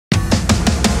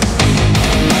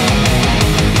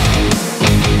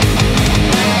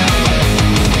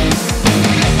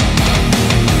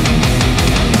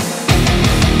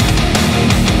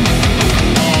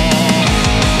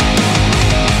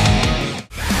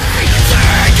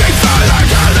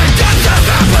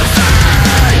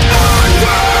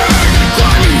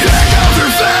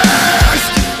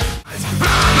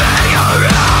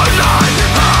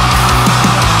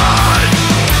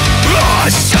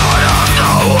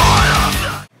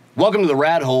Welcome to the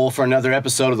RatHole for another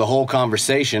episode of The Whole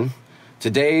Conversation.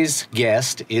 Today's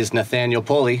guest is Nathanael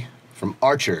Pulley from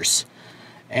ARCHERS.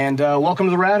 And welcome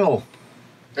to the RatHole.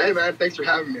 Hey man, thanks for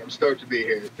having me. I'm stoked to be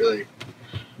here, really.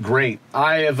 Great.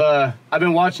 I've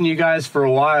been watching you guys for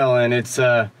a while, and it's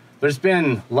there's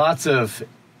been lots of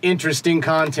interesting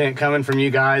content coming from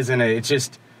you guys, and it's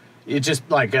just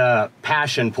like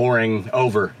passion pouring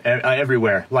over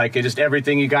everywhere. Like just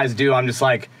everything you guys do, I'm just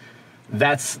like,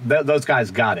 those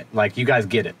guys got it. Like, you guys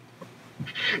get it.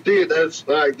 Dude, that's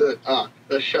like that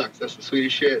shucks. That's the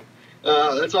sweetest shit.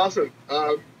 That's awesome.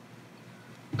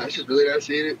 That's just really nice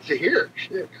to hear.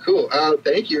 Shit, cool.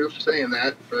 Thank you for saying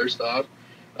that, first off.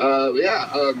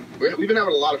 We've been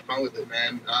having a lot of fun with it,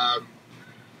 man.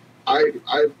 I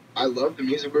love the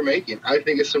music we're making. I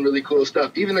think it's some really cool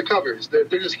stuff. Even the covers, they're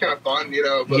just kind of fun, you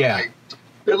know. But yeah, like,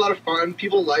 they're a lot of fun.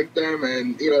 People like them,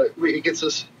 and you know, it gets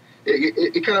us.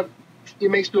 It kind of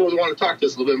makes people want to talk to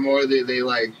us a little bit more. They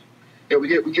like, you know, we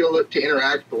get to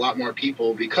interact with a lot more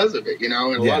people because of it, you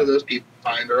know. And a lot of those people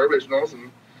find our originals,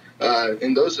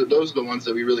 and those are the ones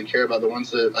that we really care about. The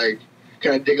ones that like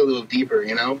kind of dig a little deeper,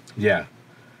 you know. Yeah.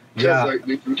 Yeah. Like,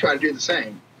 we try to do the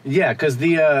same. Yeah, because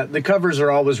the covers are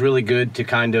always really good to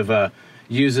kind of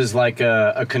use as like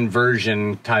a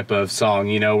conversion type of song,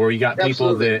 you know, where you got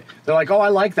people that they're like, oh, I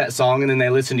like that song, and then they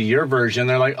listen to your version,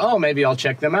 they're like, oh, maybe I'll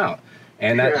check them out.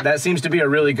 And that seems to be a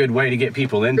really good way to get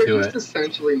people into They're it. just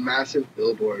essentially massive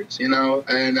billboards, you know?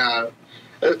 And, I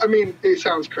mean, it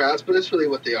sounds crass, but it's really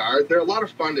what they are. They're a lot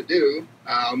of fun to do.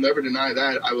 I'll never deny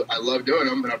that. I love doing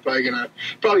them, and I'm probably going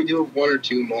to do one or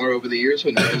two more over the years.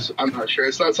 Who knows? I'm not sure.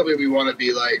 It's not something we want to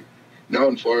be, like,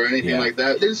 known for or anything like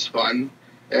that. It's fun.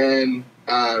 And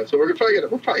so we'll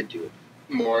probably do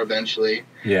more eventually.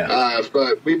 Yeah.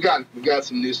 But we've got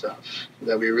some new stuff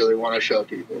that we really want to show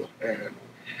people. And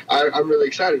I'm really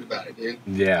excited about it, dude.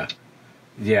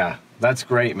 Yeah, that's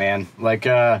great, man. Like,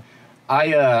 I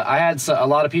had a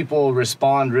lot of people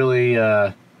respond really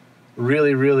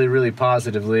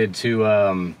positively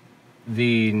to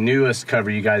the newest cover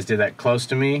you guys did, that Close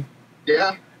to Me.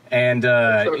 Yeah. And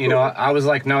so cool. you know, I was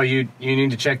like, no, you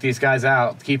need to check these guys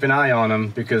out. Keep an eye on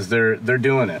them, because they're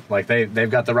doing it. Like, they've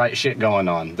got the right shit going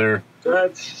on.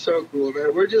 That's so cool,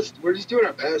 man. We're just doing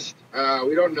our best.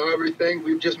 We don't know everything.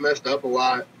 We've just messed up a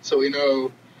lot, so we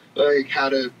know like how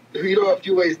to. We know a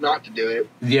few ways not to do it.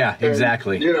 Yeah, and,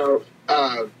 exactly.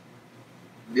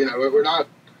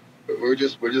 We're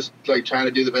just like trying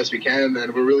to do the best we can,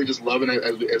 and we're really just loving it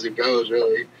as it goes,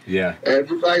 really. Yeah. And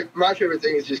like, my favorite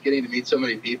thing is just getting to meet so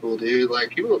many people, dude.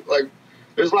 Like, people like.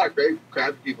 There's a lot of great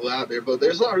crappy people out there, but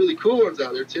there's a lot of really cool ones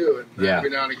out there too. And every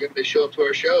now and again they show up to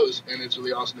our shows, and it's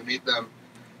really awesome to meet them.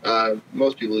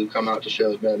 Most people who come out to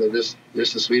shows, man, they're just the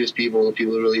sweetest people. The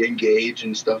people who really engage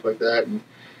and stuff like that. And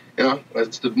you know,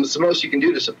 it's the most you can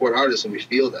do to support artists, and we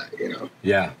feel that, you know.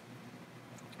 Yeah.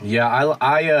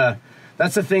 I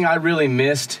that's the thing I really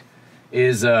missed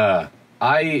is I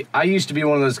used to be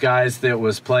one of those guys that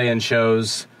was playing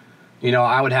shows. You know,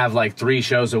 I would have like 3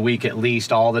 shows a week at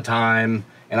least all the time,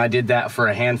 and I did that for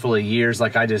a handful of years.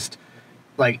 Like, I just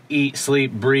like eat,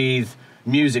 sleep, breathe,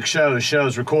 music,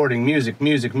 shows, recording, music,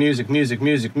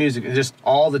 just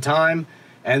all the time.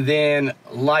 And then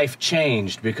life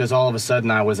changed, because all of a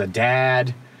sudden I was a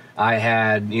dad. I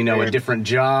had, you know, a different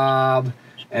job,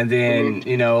 and then,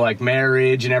 you know, like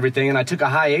marriage and everything. And I took a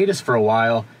hiatus for a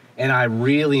while. And I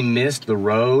really missed the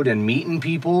road and meeting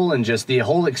people and just the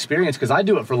whole experience, because I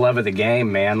do it for love of the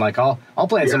game, man. Like, I'll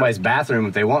play in somebody's bathroom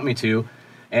if they want me to.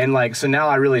 And like, so now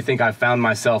I really think I found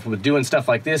myself with doing stuff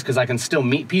like this, because I can still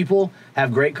meet people,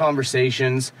 have great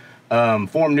conversations,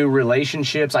 form new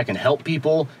relationships. I can help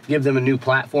people, give them a new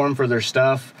platform for their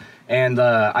stuff. And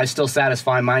I still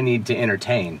satisfy my need to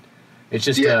entertain. It's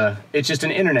just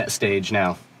an internet stage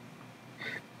now.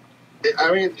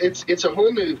 I mean, it's a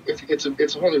whole new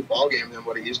ball game than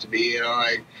what it used to be. You know,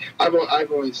 like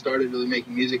I've only started really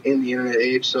making music in the internet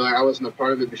age, so I wasn't a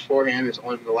part of it beforehand. It's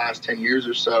only been the last 10 years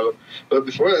or so. But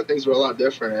before that, things were a lot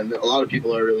different, and a lot of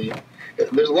people are really.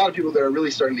 There's a lot of people that are really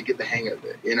starting to get the hang of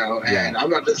it, you know. And we're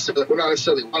not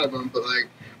necessarily one of them, but like,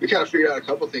 we kind of figured out a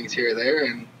couple things here or there,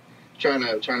 and trying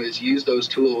to just use those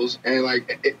tools, and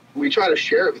like we try to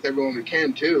share it with everyone we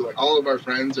can too, like all of our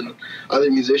friends and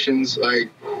other musicians. Like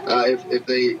if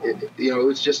they, you know,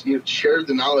 it's just, you know, share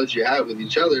the knowledge you have with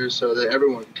each other, so that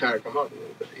everyone can kind of come up a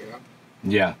little bit, you know.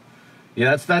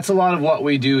 Yeah, that's a lot of what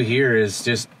we do here. Is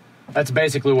just, that's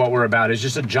basically what we're about. It's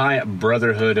just a giant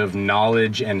brotherhood of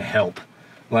knowledge and help.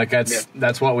 Like,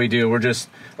 that's what we do. We're just,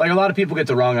 like, a lot of people get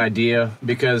the wrong idea,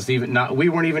 because we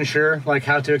weren't even sure like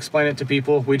how to explain it to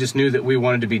people. We just knew that we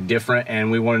wanted to be different,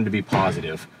 and we wanted to be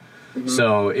positive.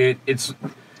 So it's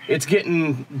it's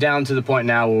getting down to the point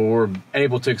now where we're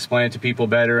able to explain it to people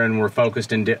better, and we're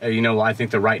focused in, you know, I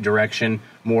think the right direction,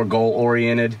 more goal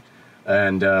oriented.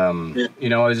 And, you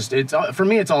know, it's for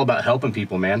me, it's all about helping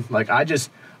people, man. Like,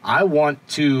 I want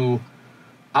to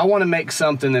make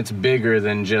something that's bigger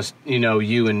than just, you know,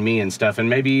 you and me and stuff. And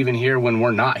maybe even here when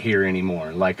we're not here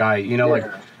anymore. Like,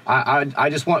 I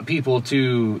just want people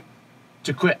to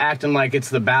quit acting like it's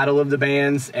the battle of the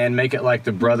bands and make it like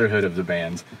the brotherhood of the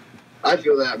bands. I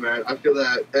feel that, man. I feel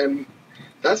that. And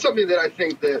that's something that I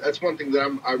think that's one thing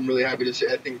that I'm really happy to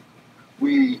say. I think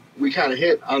we kind of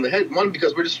hit on the head. One,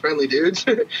 because we're just friendly dudes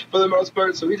for the most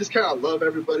part. So we just kind of love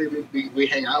everybody we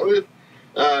hang out with.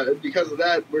 Because of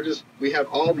that, we have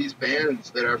all these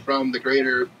bands that are from the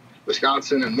greater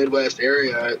Wisconsin and Midwest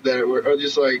area that are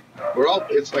just like, we're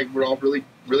all really,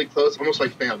 really close, almost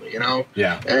like family, you know?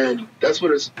 Yeah. And that's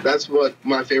what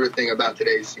my favorite thing about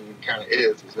today's scene kind of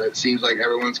is that it seems like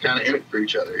everyone's kind of in it for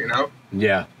each other, you know?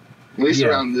 Yeah. At least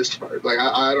around this part. Like,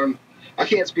 I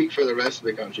can't speak for the rest of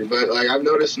the country, but like I've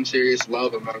noticed some serious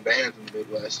love among bands in the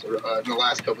Midwest in the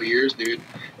last couple of years, dude.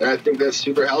 And I think that's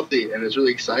super healthy and it's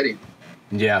really exciting.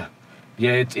 Yeah.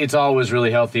 Yeah, it's always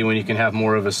really healthy when you can have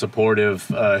more of a supportive,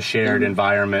 shared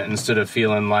environment instead of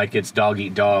feeling like it's dog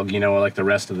eat dog, you know, like the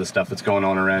rest of the stuff that's going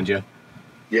on around you.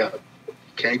 Yeah,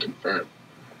 can confirm.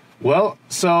 Well,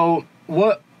 so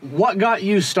what got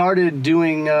you started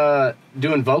doing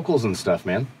vocals and stuff,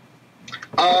 man?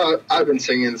 I've been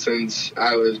singing since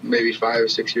I was maybe 5 or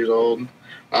 6 years old.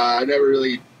 I never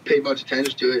really paid much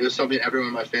attention to it. It was something everyone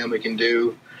in my family can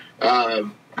do.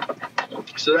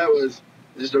 So that was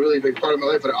just a really big part of my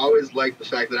life, but I always liked the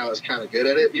fact that I was kind of good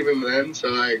at it even then. So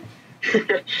like,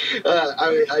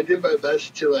 I did my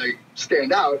best to like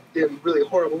stand out in really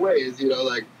horrible ways, you know,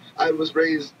 like I was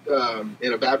raised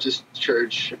in a Baptist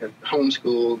church and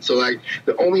homeschooled. So like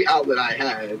the only outlet I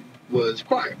had was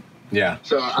choir. Yeah.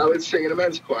 So I would sing in a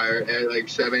men's choir at like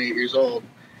 7, 8 years old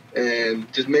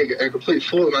and just make a complete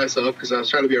fool of myself because I was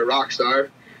trying to be a rock star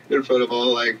in front of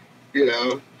all like, you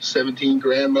know, 17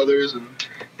 grandmothers and,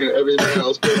 you know, everything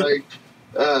else. But like,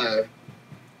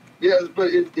 yeah,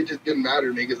 but it just didn't matter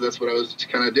to me because that's what I was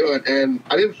kind of doing. And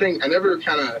I never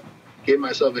kind of gave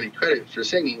myself any credit for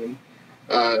singing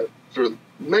for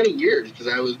many years because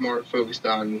I was more focused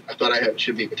on, I thought I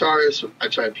should be a guitarist. I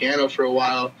tried piano for a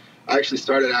while. I actually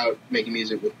started out making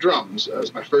music with drums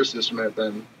as my first instrument.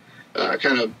 Then I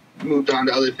kind of moved on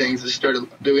to other things and started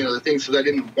doing other things because I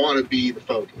didn't want to be the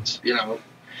focus, you know.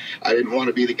 I didn't want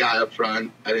to be the guy up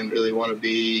front. I didn't want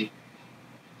the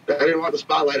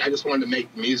spotlight. I just wanted to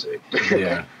make music.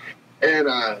 Yeah. And,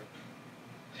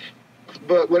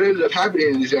 but what ended up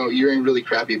happening is, you know, you're in really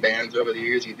crappy bands over the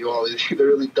years. You do all these the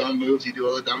really dumb moves. You do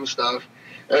all the dumb stuff.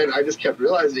 And I just kept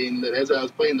realizing that as I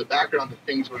was playing the background, that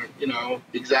things were, you know,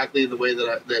 exactly the way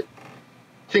that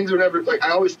things were never, like,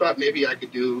 I always thought maybe I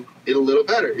could do it a little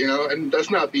better, you know, and that's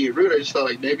not being rude. I just thought,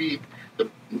 like, maybe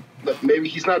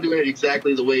he's not doing it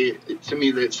exactly the way to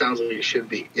me that it sounds like it should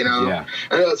be, you know? Yeah.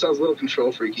 I know it sounds a little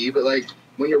control freaky, but like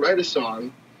when you write a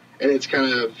song and it's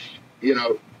kind of, you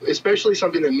know, especially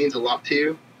something that means a lot to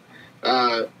you,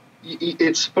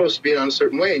 it's supposed to be on a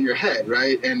certain way in your head,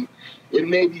 right? And it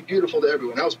may be beautiful to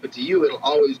everyone else, but to you, it'll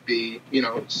always be, you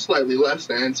know, slightly less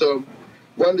than. And so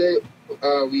one day,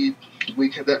 one of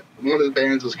the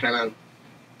bands was kind of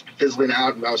fizzling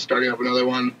out, and I was starting up another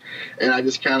one, and I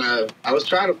was trying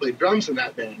to play drums in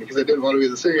that band because I didn't want to be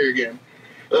the singer again.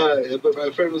 But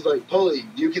my friend was like, Pulley,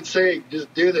 you can sing,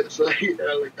 just do this. Like, I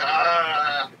was like,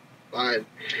 fine.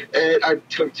 And I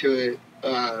took to it.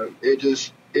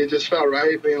 It just felt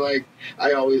right. I mean, like,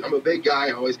 I'm a big guy.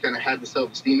 I always kind of had the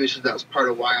self-esteem issues. That was part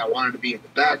of why I wanted to be in the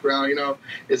background, you know.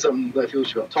 It's something that people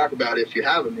should talk about if you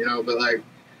have them, you know. But, like,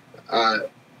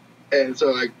 and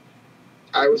so, like,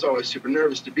 I was always super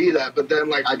nervous to be that. But then,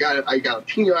 like, I got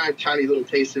a tiny little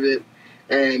taste of it.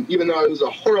 And even though it was a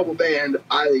horrible band,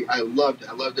 I loved it.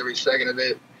 I loved every second of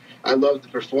it. I loved the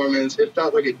performance. It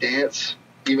felt like a dance,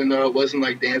 even though it wasn't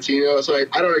like dancing, you know. So, like,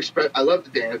 I love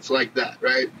to dance like that,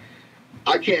 right?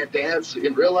 I can't dance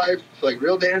in real life, like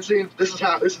real dancing. This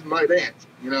is my dance.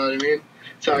 You know what I mean?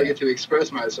 It's how I get to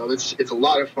express myself. It's a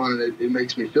lot of fun, and it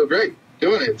makes me feel great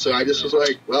doing it. So I just was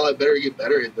like, well, I better get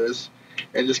better at this,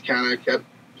 and just kind of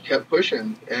kept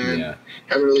pushing, and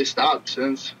haven't really stopped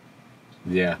since.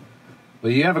 Yeah.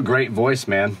 Well, you have a great voice,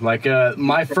 man. Like,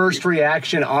 my first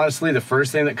reaction, honestly, the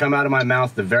first thing that come out of my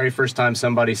mouth, the very first time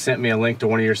somebody sent me a link to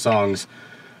one of your songs,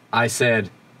 I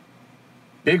said,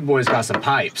 Big Boy's got some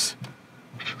pipes.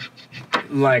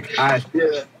 Like, I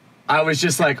was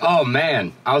just like, oh,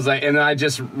 man. I was like, and then I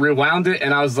just rewound it,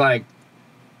 and I was like,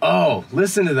 oh,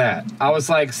 listen to that. I was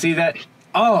like, see that?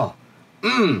 Oh,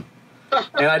 and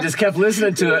I just kept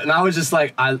listening to it, and I was just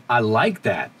like, I like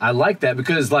that. I like that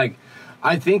because, like,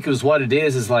 I think it was what it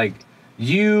is like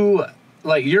you,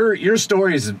 like, your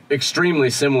story is extremely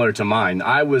similar to mine.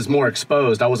 I was more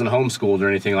exposed. I wasn't homeschooled or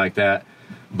anything like that.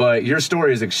 But your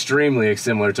story is extremely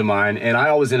similar to mine, and I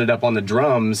always ended up on the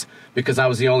drums because I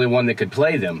was the only one that could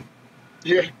play them.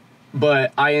 Yeah.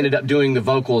 But I ended up doing the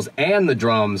vocals and the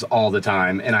drums all the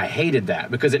time, and I hated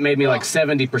that because it made me like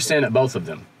 70% at both of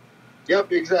them.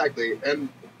 Yep, exactly. And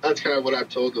that's kind of what I've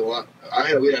told a lot.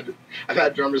 I've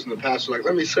had drummers in the past who are like,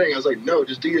 let me sing. I was like, no,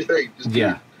 just do your thing. Just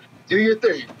do your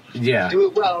thing. Yeah. Do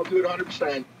it well. Do it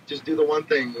 100%. Just do the one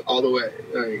thing all the way.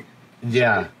 Like,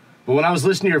 yeah. But when I was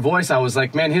listening to your voice, I was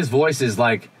like, man, his voice is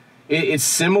like, it's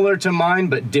similar to mine,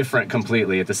 but different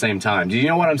completely at the same time. Do you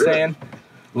know what I'm saying?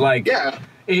 Like, yeah.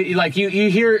 Like you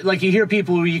hear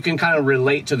people who you can kind of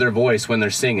relate to their voice when they're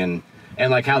singing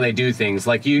and like how they do things.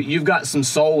 Like you've got some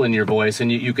soul in your voice,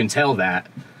 and you can tell that.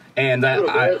 And that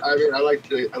I like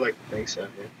to think so.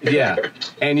 Yeah,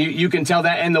 and you can tell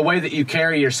that, and the way that you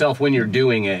carry yourself when you're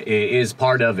doing it is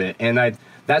part of it. And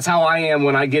that's how I am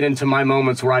when I get into my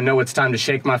moments where I know it's time to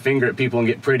shake my finger at people and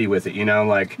get pretty with it, you know,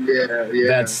 like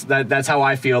that's how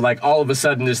I feel. Like all of a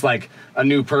sudden just like a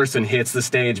new person hits the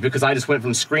stage because I just went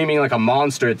from screaming like a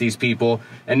monster at these people,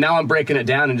 and now I'm breaking it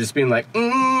down and just being like,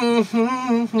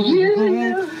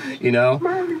 you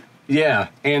know. Yeah,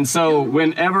 and so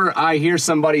whenever I hear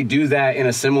somebody do that in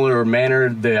a similar manner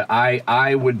that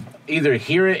I would either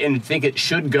hear it and think it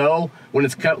should go when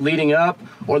it's leading up,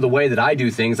 or the way that I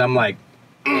do things, I'm like,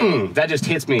 that just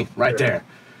hits me right there.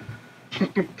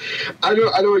 I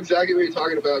know exactly what you're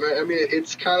talking about, man. I mean,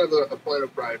 it's kind of a point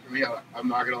of pride for me. I'm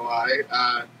not gonna lie.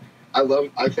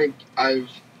 I think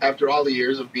after all the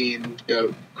years of being,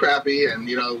 crappy and,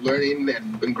 learning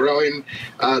and growing,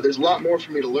 there's a lot more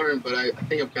for me to learn, but I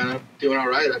think I'm kind of doing all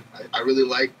right. I really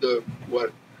like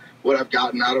what I've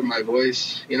gotten out of my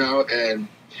voice, and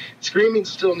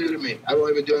screaming's still new to me. I've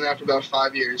only been doing that for about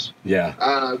 5 years.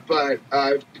 Yeah. But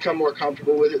I've become more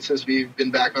comfortable with it since we've been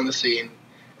back on the scene,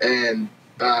 and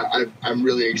I'm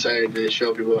really excited to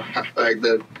show people like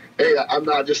that. Hey, I'm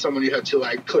not just someone you have to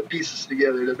like put pieces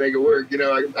together to make it work.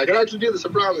 I can actually do this. I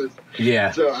promise.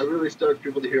 Yeah. So I'm really stoked for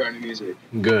people to hear our new music.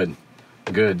 Good.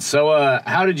 So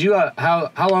how did you?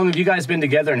 How long have you guys been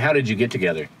together, and how did you get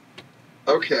together?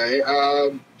 Okay.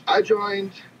 I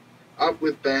joined up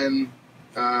with Ben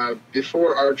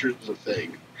before Archers was a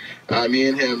thing. Me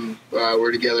and him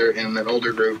were together in an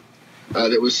older group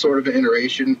that was sort of an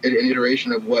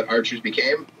iteration of what Archers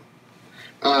became.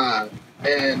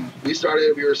 And we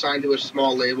were signed to a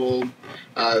small label,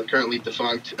 currently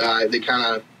defunct. They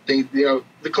kind of think,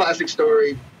 the classic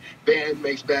story, band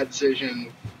makes bad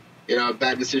decision,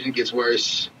 bad decision gets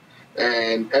worse,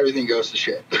 and everything goes to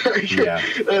shit. Yeah.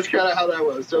 That's kind of how that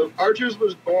was. So Archers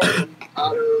was born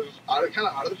out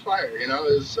of the fire, It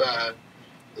was,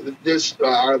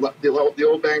 the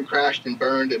old band crashed and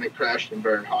burned, and it crashed and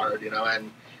burned hard,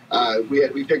 and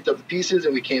we picked up the pieces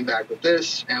and we came back with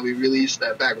this, and we released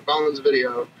that Back with Bones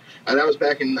video, and that was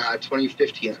back in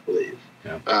 2015, I believe.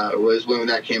 Yeah. Was when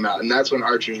that came out, and that's when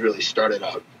Archers really started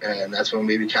up, and that's when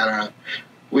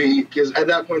because at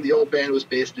that point the old band was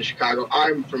based in Chicago.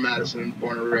 I'm from Madison,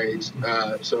 born and raised,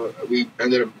 so we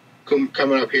ended up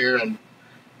coming up here, and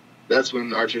that's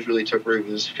when Archers really took root.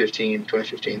 It was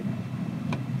 2015.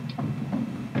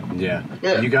 Yeah.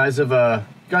 You guys have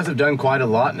done quite a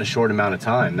lot in a short amount of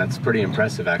time. That's pretty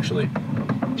impressive, actually.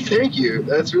 Thank you.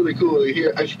 That's really cool to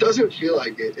hear. It doesn't feel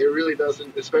like it. It really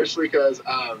doesn't, especially because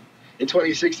in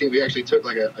 2016, we actually took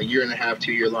like a year and a half,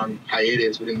 2 year long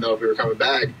hiatus. We didn't know if we were coming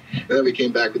back. And then we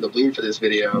came back with the bleed for this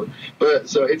video. But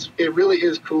so it really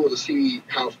is cool to see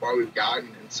how far we've gotten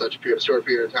in such a short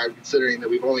period of time, considering that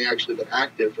we've only actually been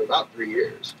active for about 3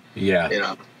 years.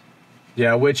 Yeah.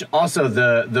 Yeah, which also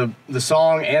the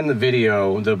song and the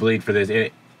video, the bleed for this,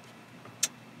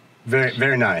 very,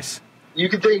 very nice. You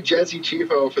can thank Jesse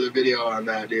Chifo for the video on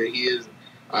that, dude. He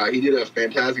did a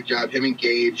fantastic job. Him and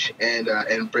Gage and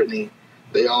Brittany,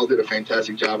 they all did a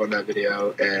fantastic job on that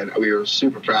video, and we were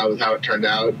super proud with how it turned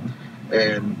out.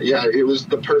 And yeah, it was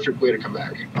the perfect way to come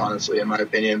back, honestly, in my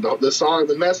opinion. The song,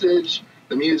 the message,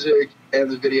 the music,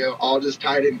 and the video all just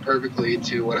tied in perfectly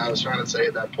to what I was trying to say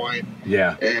at that point.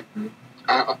 Yeah. And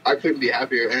I couldn't be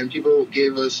happier, and people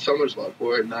gave us so much love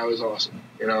for it, and that was awesome.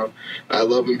 I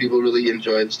love when people really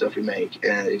enjoy the stuff we make,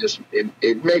 and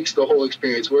it makes the whole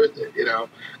experience worth it.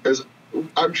 Because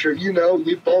I'm sure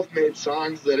we've both made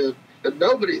songs that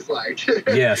nobody's liked.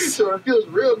 Yes. So it feels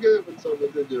real good when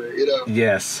someone's into it.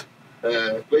 Yes.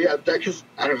 But yeah, because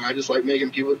I don't know, I just like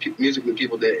making music that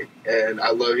people dig, and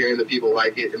I love hearing that people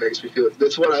like it. It makes me feel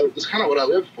it's kind of what I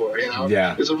live for, you know.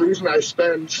 Yeah. There's a reason I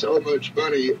spend so much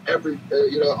money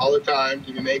all the time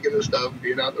to be making this stuff,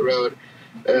 being out the road,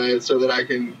 so that I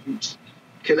can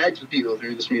connect with people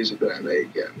through this music that I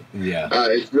make. And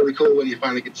it's really cool when you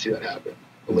finally get to see that happen.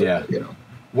 Bit, you know.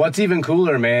 What's even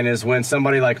cooler, man, is when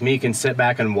somebody like me can sit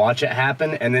back and watch it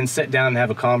happen and then sit down and have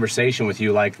a conversation with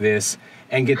you like this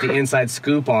and get the inside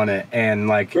scoop on it. And,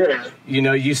 like, you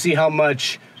know, you see how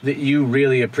much that you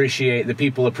really appreciate the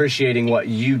people appreciating what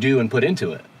you do and put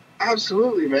into it.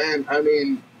 Absolutely, man. I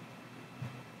mean,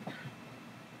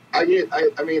 I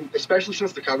mean, especially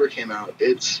since the cover came out,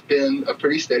 it's been a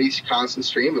pretty steady, constant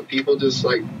stream of people, just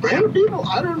like random people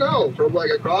I don't know from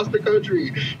like across the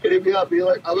country hitting me up, being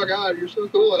like, "Oh my God, you're so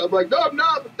cool," and I'm like, "No, I'm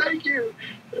not, but thank you,"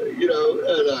 you know.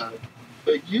 And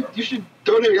like you should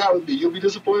don't hang out with me. You'll be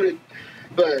disappointed.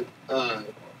 But no,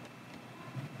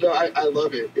 I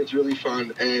love it. It's really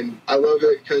fun, and I love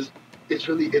it because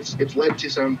it's led to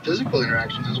some physical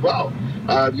interactions as well.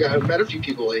 I've met a few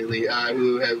people lately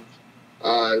who have.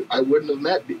 I wouldn't have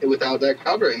met without that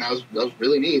cover, and that was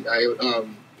really neat. I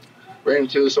ran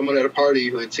into someone at a party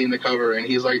who had seen the cover, and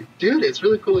he's like, "Dude, it's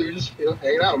really cool. You're just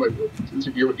hanging out." I'm like,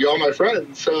 "You're all my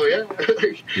friends, so yeah,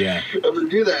 I'm gonna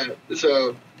do that."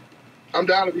 So I'm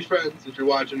down to be friends. If you're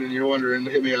watching and you're wondering,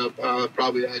 hit me up. I'll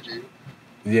probably add you.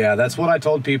 Yeah, that's what I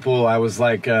told people. I was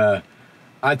like,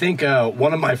 I think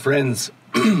one of my friends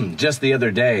just the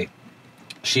other day,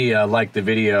 she liked the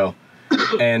video.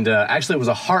 And actually, it was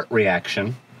a heart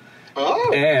reaction.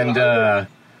 Oh, and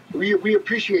we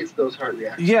appreciate those heart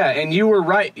reactions. Yeah, and you were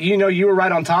right. You know, you were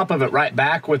right on top of it, right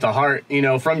back with a heart. You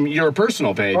know, from your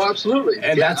personal page. Oh, absolutely.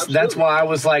 And that's why I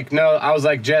was like, no, I was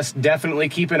like, Jess, definitely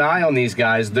keep an eye on these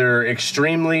guys. They're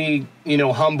extremely, you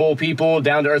know, humble people,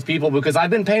 down to earth people. Because I've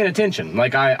been paying attention.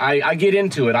 Like I get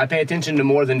into it. I pay attention to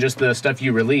more than just the stuff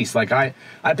you release. Like I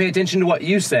pay attention to what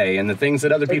you say and the things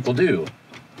that other people do.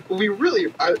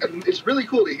 It's really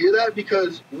cool to hear that,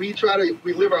 because we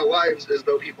live our lives as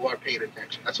though people are paying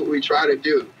attention. That's what we try to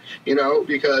do, you know,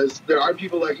 because there are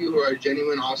people like you who are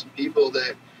genuine, awesome people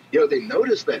that, you know, they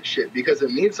notice that shit because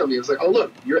it means something. It's like, oh,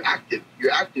 look, you're active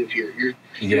here.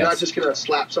 You're not just going to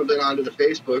slap something onto the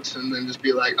Facebooks and then just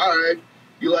be like, all right,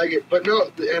 you like it. But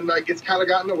no, and like, it's kind of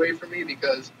gotten away from me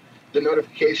because the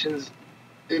notifications,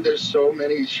 dude, there's so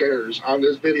many shares on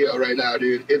this video right now,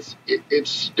 dude. It's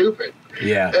stupid.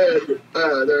 Yeah.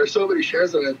 And there are so many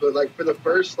shares on it, but like for the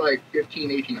first like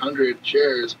 1,800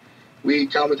 shares, we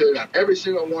commented on every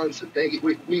single one, said thank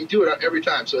you. We do it every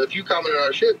time. So if you comment on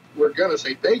our shit, we're gonna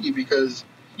say thank you because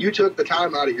you took the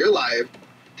time out of your life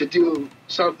to do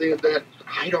something that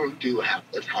I don't do half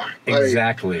the time.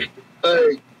 Exactly.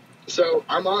 So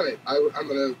I'm on it. I'm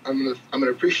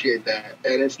gonna appreciate that,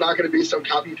 and it's not gonna be some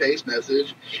copy paste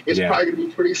message. It's probably gonna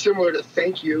be pretty similar to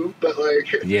thank you, but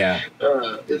like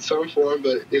in some form.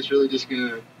 But it's really just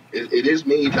gonna. It is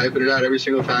me typing it out every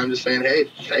single time, just saying, "Hey,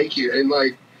 thank you," and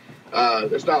like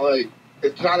it's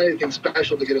not anything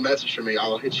special to get a message from me.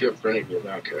 I'll hit you up for anything.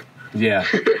 I don't care. Yeah.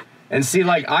 And see,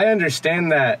 like, I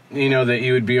understand that, you know, that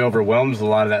you would be overwhelmed with a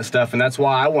lot of that stuff. And that's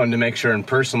why I wanted to make sure and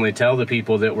personally tell the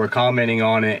people that were commenting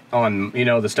on it, on, you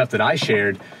know, the stuff that I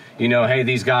shared, you know, hey,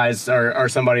 these guys are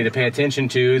somebody to pay attention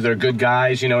to. They're good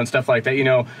guys, you know, and stuff like that. You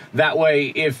know, that way,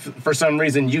 if for some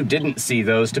reason you didn't see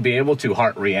those to be able to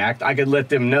heart react, I could let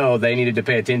them know they needed to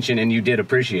pay attention and you did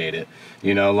appreciate it.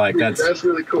 You know, like that's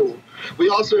really cool. We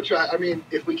also try, I mean,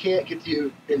 if we can't get to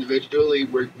you individually,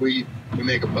 we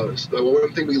make a post. The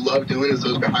one thing we love doing is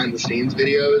those behind the scenes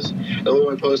videos. The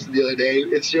one we posted the other day,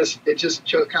 it just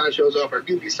kind of shows off our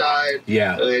goofy side.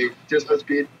 Yeah. Like, just us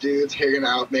being dudes, hanging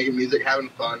out, making music, having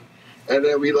fun. And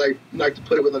then we like to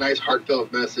put it with a nice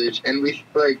heartfelt message. And we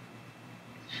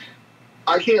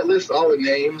I can't list all the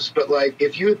names, but like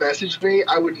if you had messaged me,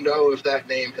 I would know if that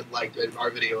name had liked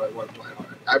our video at one point.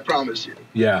 I promise you.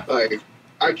 Yeah. Like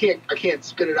I can't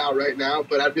spit it out right now,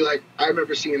 but I'd be like, I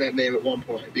remember seeing that name at one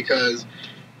point because,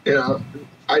 you know,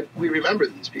 we remember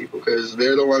these people because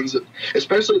they're the ones that,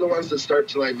 especially the ones that start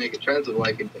to like make a trend of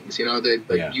liking things. You know,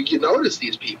 you notice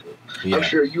these people. Yeah. I'm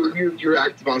sure you're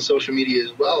active on social media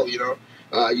as well. You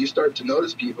know, you start to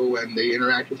notice people when they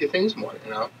interact with your things more.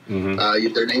 You know,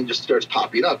 their name just starts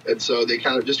popping up, and so they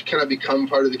kind of become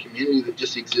part of the community that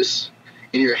just exists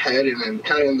in your head and then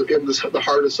kind of in the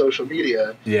heart of social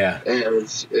media. Yeah. And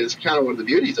it's kind of one of the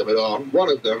beauties of it all. One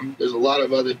of them. There's a lot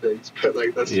of other things, but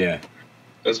like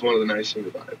that's one of the nice things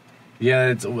about it.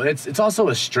 Yeah, it's also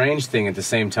a strange thing at the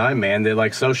same time, man, that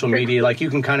like social media, like you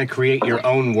can kind of create your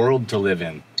own world to live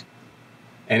in.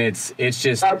 And it's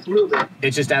just absolutely.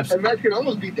 It's just absolutely. And that can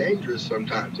almost be dangerous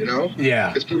sometimes, you know? Yeah.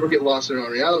 Because people get lost in their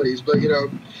own realities. But, you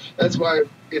know, that's why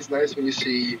it's nice when you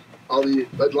see a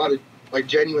lot of, like,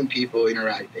 genuine people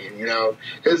interacting, you know?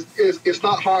 Because it's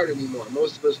not hard anymore.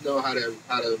 Most of us know how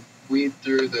to weed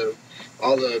through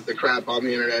all the crap on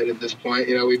the internet at this point.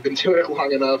 You know, we've been doing it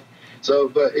long enough. So,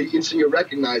 but you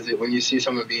recognize it when you see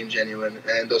someone being genuine,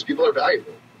 and those people are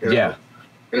valuable, you know, yeah,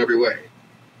 in every way.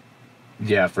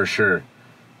 Yeah, for sure.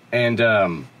 And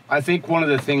I think one of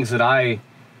the things that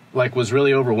was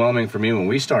really overwhelming for me when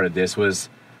we started this was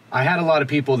I had a lot of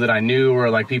people that I knew, or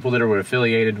like people that were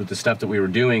affiliated with the stuff that we were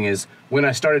doing, is when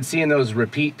I started seeing those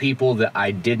repeat people that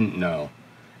I didn't know.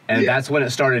 And that's when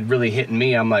it started really hitting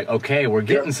me. I'm like, okay, we're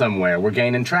getting somewhere. We're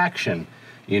gaining traction,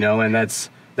 you know, and that's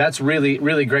really,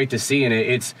 really great to see. And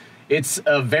it's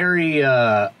a very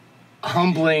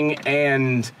humbling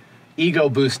and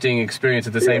ego-boosting experience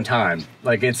at the same time.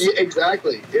 Like it's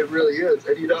exactly, it really is.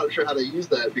 And you're not sure how to use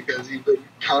that because you've been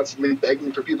constantly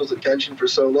begging for people's attention for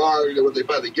so long. You know, when they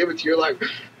finally give it to you, you're like,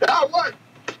 now what?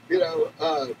 You know,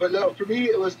 but no, for me,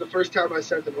 it was the first time I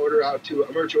sent a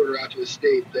merch order out to a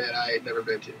state that I had never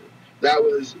been to. That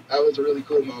was a really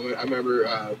cool moment. I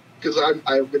remember because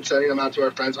I've been sending them out to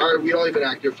our friends. We'd only been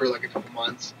active for like a couple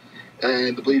months,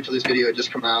 and the Bleed for this video had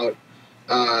just come out.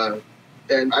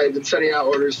 And I had been sending out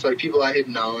orders to like people I had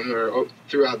known or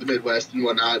throughout the Midwest and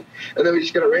whatnot. And then we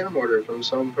just got a random order from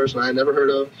some person I had never heard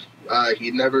of.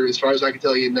 He'd never, as far as I could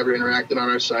tell, he had never interacted on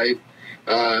our site.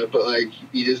 But like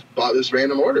he just bought this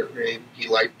random order. And he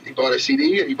bought a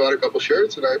CD and he bought a couple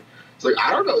shirts. And I was like,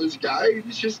 I don't know this guy.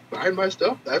 He's just buying my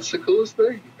stuff. That's the coolest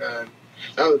thing. And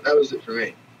that was it for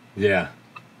me. Yeah.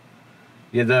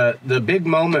 Yeah. The big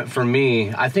moment for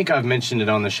me, I think I've mentioned it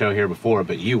on the show here before,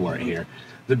 but you weren't here.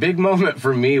 The big moment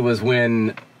for me was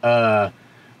when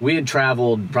we had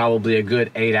traveled probably a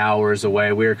good 8 hours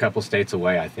away. We were a couple states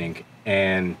away, I think.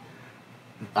 And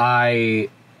I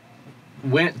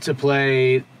went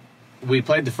to we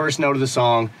played the first note of the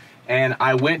song, and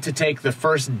I went to take the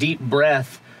first deep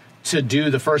breath to do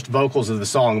the first vocals of the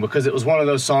song because it was one of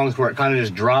those songs where it kind of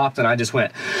just dropped and I just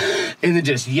went and then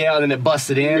just yelled and it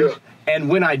busted in. Yeah. And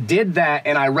when I did that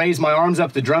and I raised my arms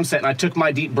up the drum set and I took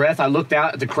my deep breath, I looked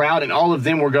out at the crowd and all of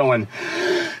them were going,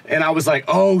 and I was like,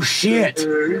 oh shit,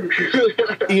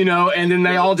 you know, and then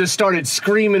they all just started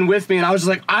screaming with me and I was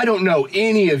like, I don't know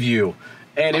any of you.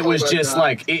 And it was just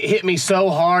like, it hit me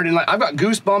so hard. And like, I've got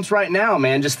goosebumps right now,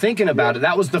 man, just thinking about it.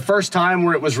 That was the first time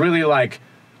where it was really like,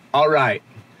 all right,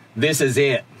 this is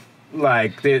it.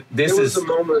 Like, this is... It was a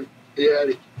moment,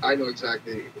 yeah, I know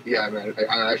exactly. Yeah, man,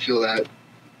 I feel that.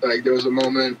 Like, there was a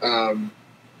moment,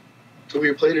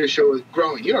 we played at a show with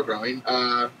Growing. You know Growing.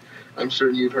 I'm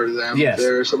certain you've heard of them. Yes.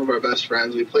 They're some of our best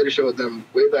friends. We played a show with them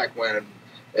way back when. And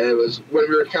it was when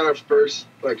we were kind of first,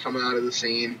 like, coming out of the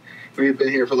scene. We had been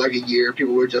here for, like, a year.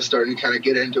 People were just starting to kind of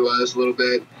get into us a little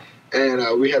bit.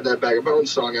 And we had that Bag of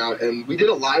Bones song out. And we did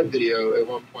a live video at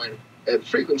one point at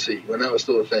Frequency when that was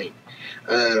still a thing.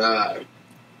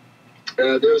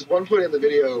 And there was one point in the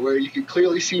video where you could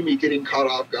clearly see me getting caught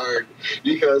off guard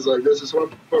because like there's this one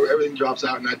point where everything drops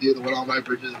out and I do the When All My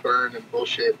Bridges Burn and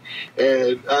bullshit.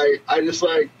 And I just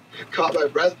like caught my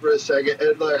breath for a second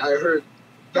and like I heard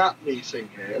not me singing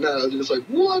it. And I was just like,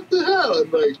 what the hell?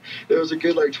 And like there was a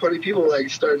good like 20 people like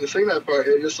starting to sing that part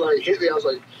and it just like hit me. I was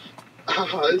like,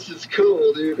 this is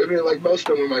cool, dude. I mean, like most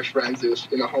of them were my friends. It was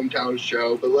in a hometown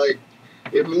show, but like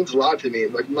it means a lot to me.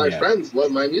 Like my friends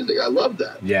love my music. I love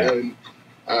that. Yeah. And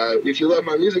if you love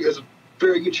my music, there's a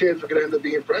very good chance we're gonna end up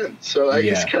being friends. So it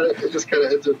just kind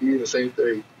of ends up being the same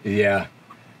thing. Yeah.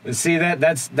 See,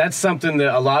 that's something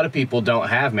that a lot of people don't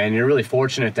have, man. You're really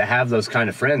fortunate to have those kind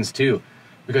of friends too,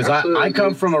 because I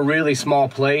come from a really small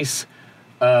place.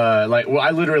 I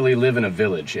literally live in a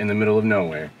village in the middle of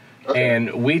nowhere,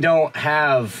 and we don't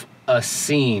have a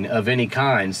scene of any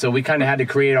kind. So we kind of had to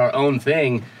create our own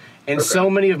thing. And so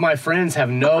many of my friends have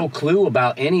no clue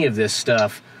about any of this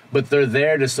stuff, but they're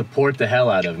there to support the hell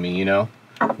out of me, you know?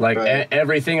 Like,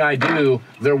 everything I do,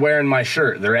 they're wearing my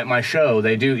shirt. They're at my show.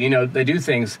 They do, you know, they do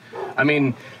things. I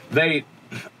mean,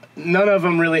 none of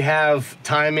them really have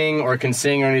timing or can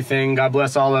sing or anything. God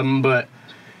bless all of them, but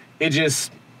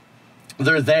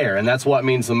they're there, and that's what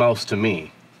means the most to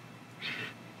me.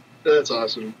 That's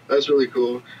awesome. That's really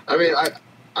cool. I mean,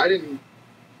 I didn't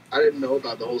know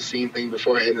about the whole scene thing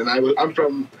beforehand, and I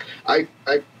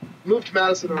moved to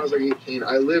Madison when I was like 18.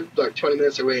 I lived like 20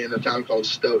 minutes away in a town called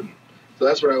Stoughton, so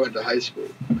that's where I went to high school,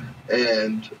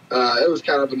 and it was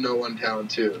kind of a no-one town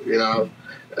too, you know.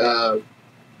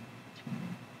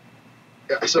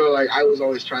 So like I was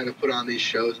always trying to put on these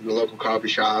shows in the local coffee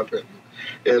shop,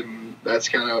 and that's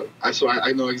kind of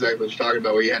I know exactly what you're talking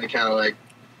about, where you had to kind of like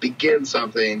begin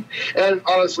something. And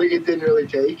honestly, it didn't really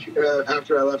take.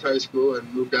 After I left high school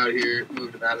and moved out here,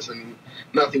 moved to Madison,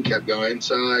 nothing kept going.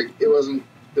 So like it wasn't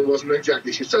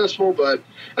exactly successful, but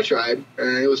I tried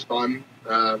and it was fun.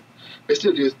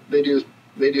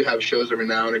 They do have shows every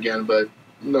now and again, but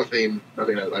nothing like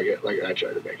I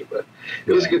tried to make it. But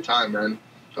it was a good time, man.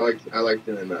 I liked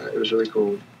doing that. It was really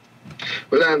cool.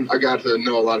 But then I got to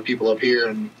know a lot of people up here,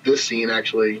 and this scene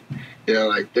actually, you know,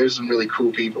 like there's some really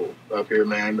cool people up here,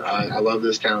 man. I love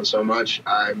this town so much.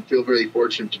 I feel very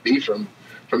fortunate to be from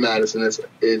Madison.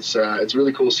 It's a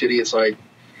really cool city. It's like,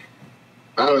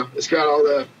 I don't know, it's got all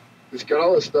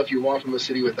the stuff you want from a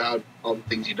city without all the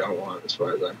things you don't want, as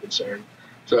far as I'm concerned.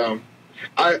 So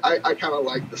I kind of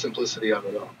like the simplicity of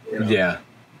it all. You know?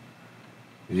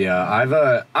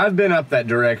 Yeah, I've been up that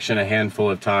direction a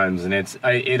handful of times, and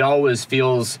it always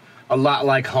feels a lot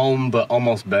like home, but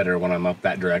almost better when I'm up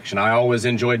that direction. I always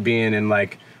enjoyed being in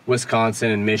like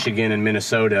Wisconsin and Michigan and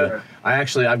Minnesota.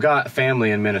 Yeah. I've got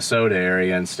family in Minnesota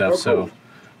area and stuff, so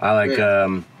I like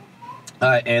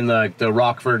and the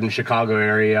Rockford and Chicago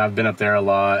area. I've been up there a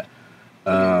lot.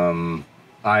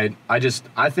 I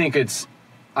think it's,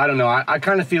 I don't know. I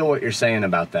kind of feel what you're saying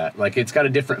about that. Like it's got a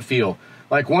different feel.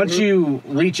 Like once you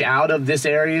reach out of this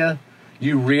area,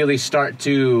 you really start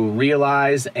to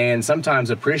realize and sometimes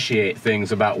appreciate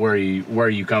things about where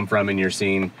you come from in your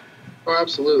scene. Oh,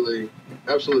 absolutely,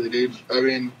 dude. I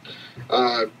mean,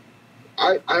 I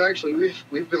actually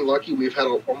we've been lucky. We've had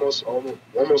almost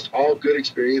all good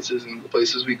experiences in the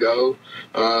places we go.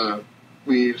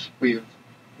 We've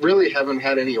really haven't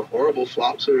had any horrible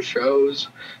flops or shows.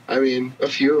 I mean, a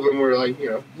few of them were like, you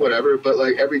know, whatever, but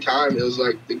like every time it was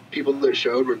like the people that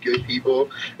showed were good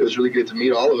people. It was really good to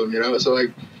meet all of them, you know? So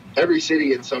like every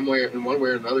city in one way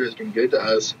or another has been good to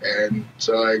us. And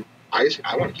so like,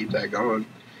 I want to keep that going.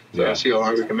 So I'll see how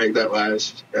long we can make that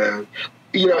last. And,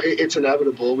 you know, it's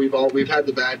inevitable. We've had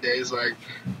the bad days. Like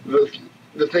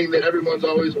the thing that everyone's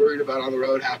always worried about on the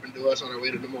road happened to us on our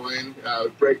way to Des Moines.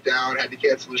 Break down, had to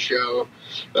cancel the show,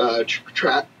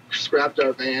 scrapped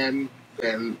our van,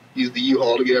 and used the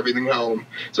U-Haul to get everything home.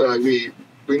 So like,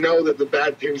 we know that the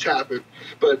bad things happen.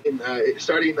 But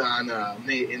starting on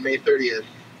May 30th,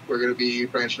 we're going to be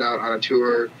branching out on a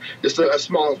tour, just a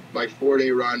small like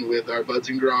 4-day run with our Buds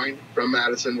and Growing from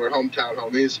Madison. We're hometown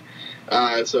homies.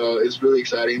 So it's really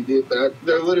exciting. They're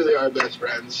literally our best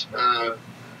friends.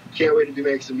 Can't wait to be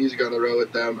making some music on the road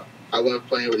with them. I love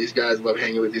playing with these guys. I love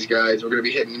hanging with these guys. We're going to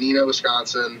be hitting Neenah,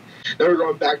 Wisconsin. Then we're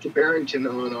going back to Barrington,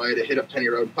 Illinois to hit up Penny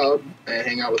Road Pub and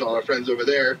hang out with all our friends over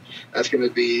there. That's going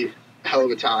to be a hell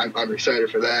of a time. I'm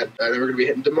excited for that. Then we're going to be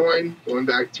hitting Des Moines, going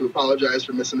back to apologize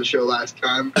for missing the show last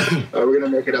time. We're going to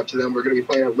make it up to them. We're going to be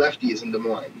playing at Lefties in Des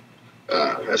Moines.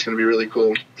 That's going to be really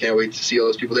cool. Can't wait to see all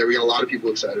those people there. We got a lot of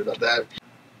people excited about that.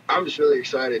 I'm just really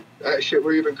excited.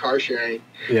 We're even car sharing.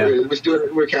 Yeah.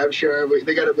 We're cab sharing.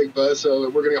 They got a big bus, so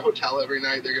we're gonna get a hotel every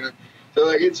night. So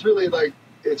like it's really like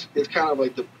it's kind of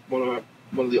like one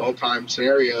of the all-time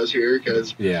scenarios here,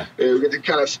 because we get to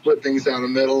kind of split things down the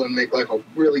middle and make life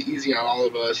really easy on all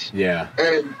of us. Yeah.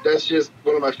 And that's just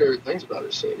one of my favorite things about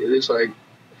this scene. It is like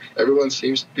everyone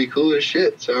seems to be cool as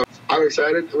shit. So I'm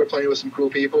excited. We're playing with some cool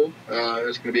people.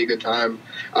 It's going to be a good time.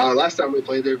 Last time we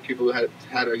played there, people had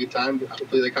a good time.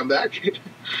 Hopefully they come back, and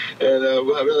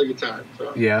we'll have a really good time.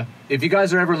 So. Yeah. If you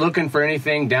guys are ever looking for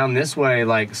anything down this way,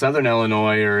 like Southern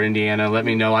Illinois or Indiana, let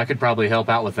me know. I could probably help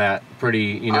out with that.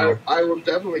 I will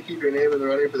definitely keep your name in the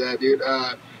running for that, dude.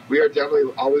 We are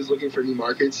definitely always looking for new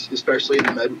markets, especially in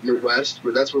the Midwest.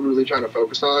 But that's what we're really trying to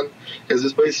focus on, because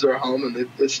this place is our home, and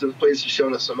it's the place that's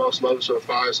shown us the most love so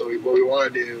far. So what we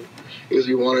want to do is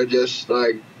we want to just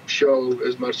like show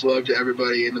as much love to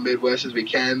everybody in the Midwest as we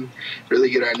can, really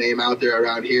get our name out there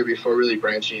around here before really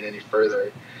branching any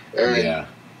further. And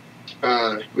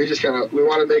we just we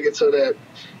want to make it so that,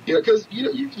 you know, because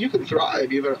you can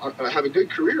thrive, even have a good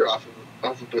career off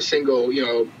of a single,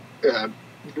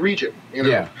 region,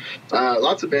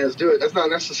 lots of bands do it. That's not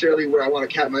necessarily where I want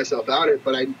to cap myself out at,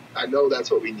 but I know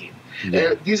that's what we need.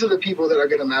 And these are the people that are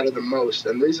going to matter the most,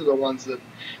 and these are the ones that,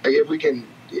 like, if we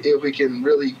can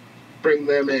really bring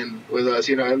them in with us,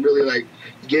 and really like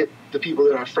get the people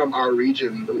that are from our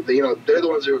region, they're the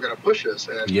ones who are going to push us,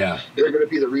 and they're going to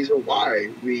be the reason why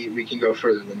we can go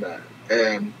further than that.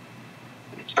 And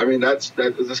I mean, that's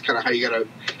kind of how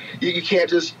you can't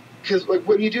just, because like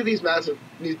when you do these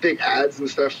big ads and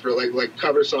stuff for like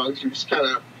cover songs, you just kind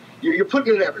of you're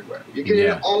putting it everywhere. You're getting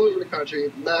it all over the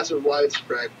country, massive,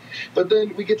 widespread. But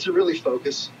then we get to really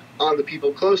focus on the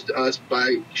people close to us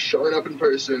by showing up in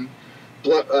person,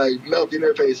 melting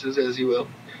their faces, as you will,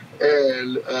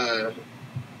 and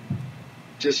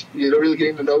just really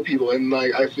getting to know people. And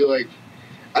like I feel like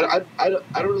I don't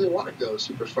really want to go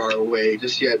super far away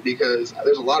just yet, because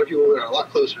there's a lot of people that are a lot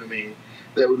closer to me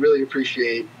that would really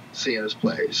appreciate seeing us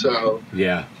play. So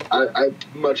yeah, I'd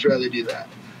much rather do that.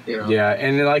 Yeah,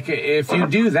 and like if you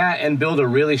do that and build a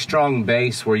really strong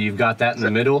base where you've got that in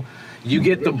the middle, you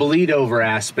get the bleed over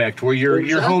aspect where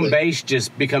your home base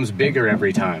just becomes bigger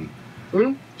every time.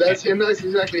 Mm-hmm. That's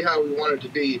exactly how we want it to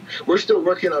be. We're still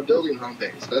working on building home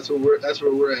base. That's where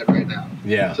we're at right now.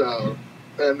 Yeah. So,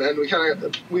 and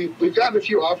we've gotten a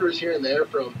few offers here and there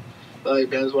from like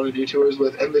bands want to do tours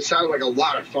with, and they sound like a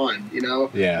lot of fun.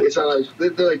 Yeah. They sound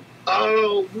like they're like,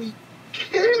 oh, we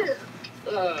can't.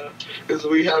 Because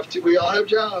we all have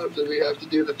jobs, and we have to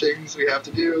do the things we have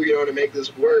to do, to make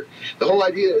this work. The whole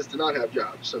idea is to not have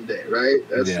jobs someday, right?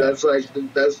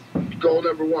 That's goal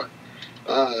number one.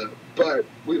 But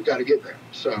we've got to get there.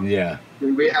 So yeah,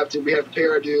 we have to pay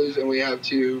our dues, and we have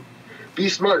to be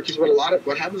smart. Because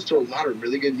what happens to a lot of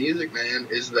really good music, man,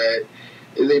 is that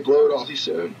they blow it all too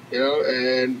soon,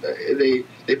 and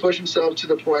they push themselves to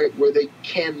the point where they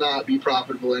cannot be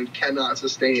profitable and cannot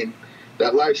sustain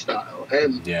that lifestyle.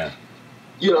 And yeah,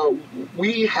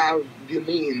 we have the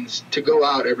means to go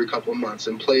out every couple of months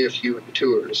and play a few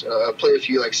tours, play a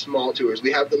few like small tours.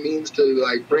 We have the means to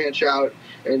like branch out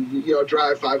and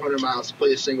drive 500 miles to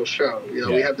play a single show.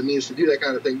 We have the means to do that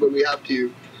kind of thing, but we have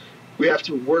to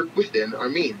work within our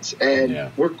means,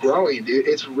 and we're growing, dude.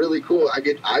 It's really cool. I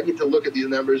get to look at these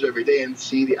numbers every day and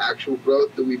see the actual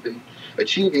growth that we've been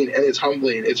achieving, and it's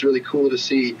humbling. It's really cool to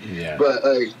see. Yeah. But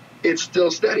it's still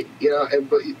steady,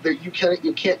 but you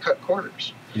can't cut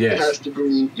corners. Yes. It has to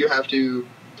be, you have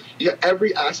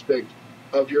every aspect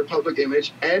of your public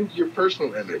image and your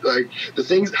personal image. Like the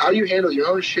things, how you handle your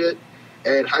own shit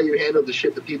and how you handle the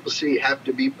shit that people see have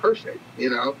to be perfect,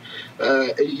 and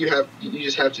you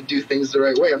just have to do things the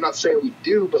right way. I'm not saying we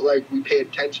do, but like we pay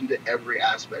attention to every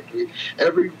aspect.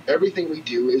 Everything we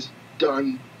do is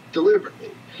done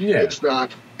deliberately. Yeah. It's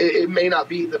not, it may not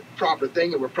be the proper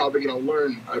thing, and we're probably going to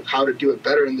learn how to do it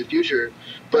better in the future,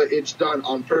 but it's done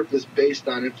on purpose based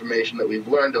on information that we've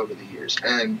learned over the years.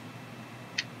 And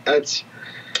that's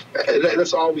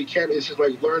all we can, is just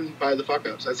like learn by the fuck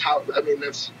ups. That's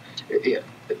the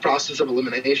process of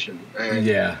elimination. And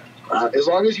as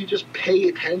long as you just pay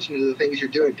attention to the things you're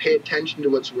doing, pay attention to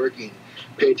what's working,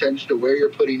 pay attention to where you're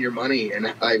putting your money and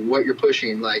like what you're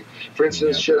pushing. Like, for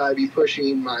instance, should I be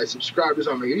pushing my subscribers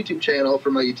on my YouTube channel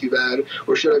for my YouTube ad,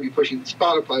 or should I be pushing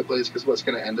Spotify plays because what's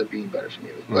going to end up being better for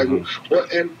me? Mm-hmm.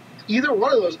 Like, and either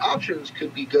one of those options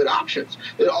could be good options.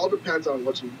 It all depends on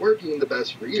what's working the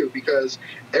best for you, because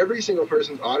every single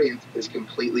person's audience is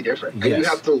completely different, and you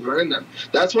have to learn them.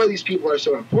 That's why these people are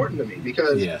so important to me,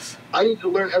 because I need to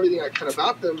learn everything I can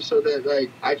about them so that like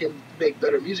I can make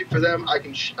better music for them. I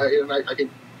can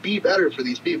be better for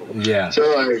these people. Yeah.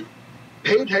 So like,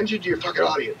 pay attention to your fucking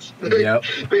audience. Yep.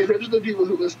 Pay attention to the people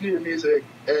who listen to your music,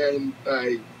 and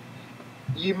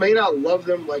you may not love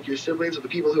them like your siblings or the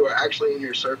people who are actually in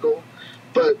your circle,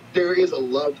 but there is a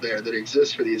love there that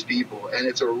exists for these people, and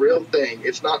it's a real thing.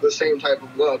 It's not the same type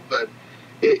of love, but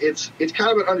it's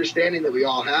kind of an understanding that we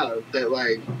all have, that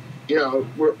like,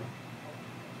 we're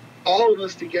all of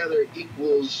us together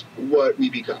equals what we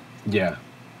become. Yeah.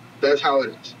 That's how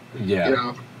it is.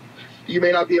 Yeah. You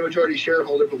may not be a majority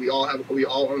shareholder, but we all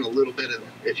own a little bit of it.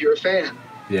 If you're a fan,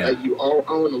 you all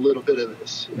own a little bit of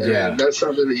this. And that's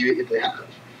something that you get to have.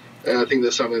 And I think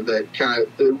that's something that kind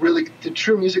of the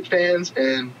true music fans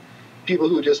and people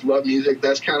who just love music,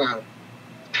 that's kind of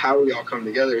how we all come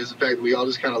together, is the fact that we all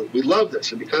just we love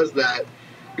this. And because of that,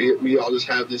 we all just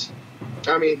have this.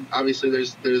 I mean, obviously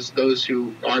there's those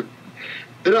who aren't,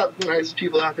 they're not the nicest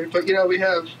people out there, but we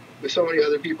have so many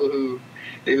other people who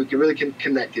really can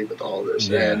connect with all this.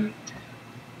 And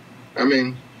I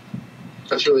mean,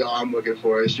 that's really all I'm looking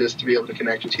for, is just to be able to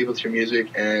connect with people through music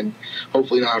and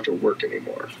hopefully not have to work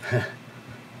anymore.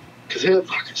 Because it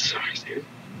fucking sucks, dude.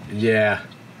 Yeah.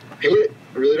 I hate it.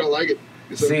 I really don't like it.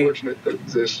 It's unfortunate that it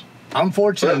exists. I'm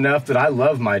fortunate enough that I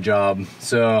love my job,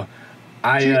 so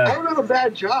I don't have a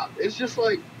bad job. It's just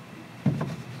like...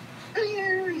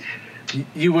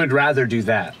 You would rather do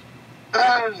that?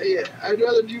 Yeah. I'd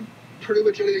rather do pretty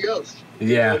much anything else.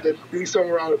 Than be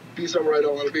somewhere I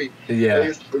don't want to be. Yeah.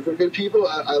 If they're good people,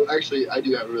 I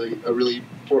do have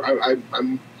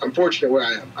I'm fortunate where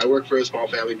I am. I work for a small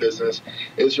family business.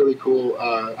 It's really cool.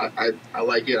 I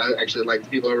like it. I actually like the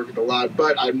people I work with a lot,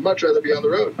 but I'd much rather be on the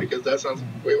road, because that sounds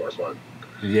way more fun.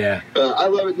 Yeah. I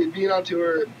love it. Being on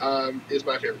tour is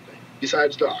my favorite thing.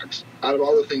 Besides dogs. Out of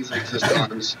all the things that exist,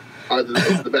 dogs are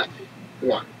the best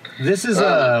one. This is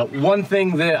one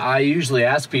thing that I usually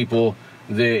ask people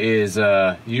that is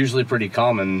usually pretty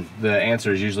common. The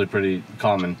answer is usually pretty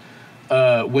common.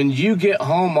 When you get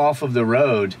home off of the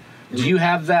road, do you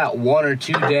have that 1 or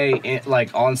 2 day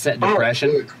like onset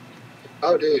depression?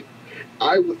 Oh, dude.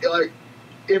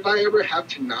 If I ever have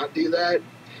to not do that,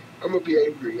 I'm gonna be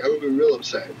angry. I'm gonna be real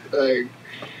upset. Like,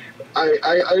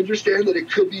 I understand that it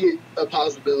could be a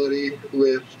possibility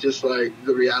with just like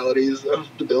the realities of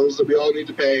the bills that we all need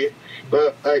to pay.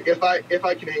 But like, if I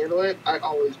can handle it, I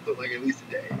always put like at least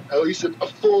a day, at least a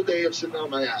full day of sitting on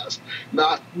my ass,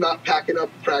 not packing up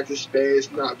practice space,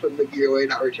 not putting the gear away,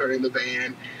 not returning the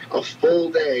van. A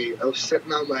full day of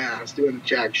sitting on my ass doing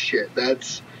jack shit.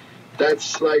 That's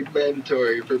like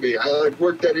mandatory for me. I like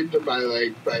work that into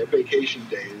my vacation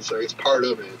days. So it's part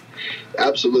of it.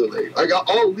 Absolutely. Like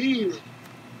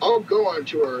I'll go on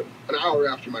tour an hour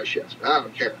after my shift. I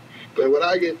don't care. But when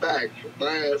I get back,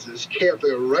 my ass is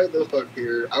camping right the fuck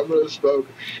here. I'm gonna smoke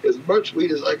as much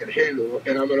weed as I can handle,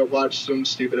 and I'm gonna watch some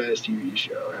stupid ass TV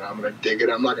show, and I'm gonna dig it.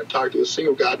 I'm not gonna talk to a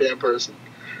single goddamn person,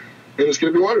 and it's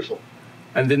gonna be wonderful.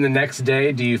 And then the next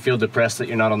day, do you feel depressed that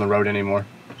you're not on the road anymore?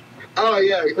 Oh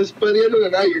yeah, because by the end of the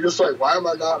night, you're just like, why am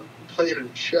I not playing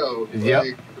a show? Yep.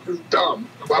 Like, this is dumb.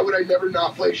 Why would I never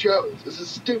not play shows? This is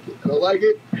stupid. I don't like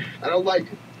it. I don't like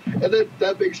it. And then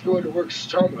that makes going to work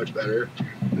so much better.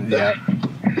 Yeah.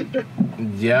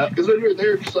 Yeah. Because when you're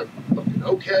there, just like,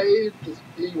 okay,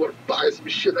 you want to buy some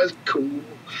shit, that's cool.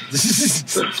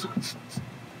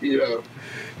 You know.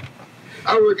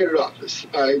 I work at an office.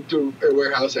 I do a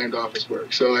warehouse and office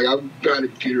work. So like I'm behind a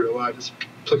computer a lot, just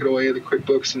clicking away at the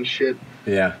QuickBooks and shit.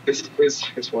 Yeah.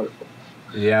 It's wonderful.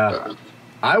 Yeah.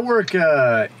 I work in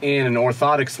an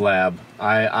orthotics lab.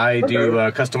 I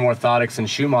do custom orthotics and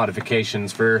shoe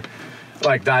modifications for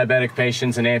like diabetic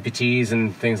patients and amputees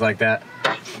and things like that.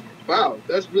 Wow,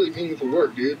 that's really meaningful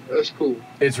work, dude. That's cool.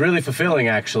 It's really fulfilling,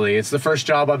 actually. It's the first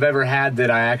job I've ever had that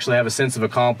I actually have a sense of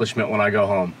accomplishment when I go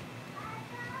home.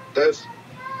 That's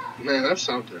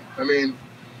something. I mean,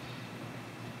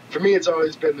 for me, it's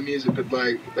always been the music, but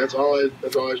like that's all I've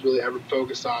really ever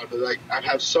focused on. But like, I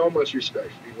have so much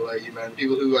respect for people like you, man.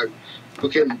 People who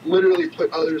can literally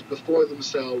put others before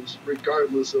themselves,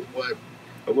 regardless of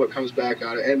what comes back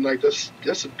out of it. And like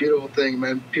that's a beautiful thing,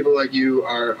 man. People like you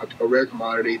are a rare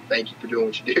commodity. Thank you for doing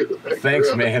what you do. Like,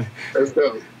 thanks, man. That's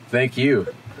dope. Thank you.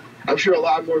 I'm sure a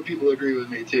lot more people agree with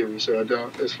me too. So I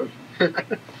don't. It's fun.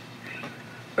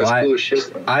 That's cool as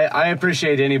shit, man. I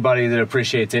appreciate anybody that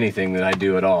appreciates anything that I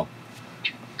do at all.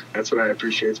 That's what I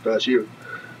appreciate about you.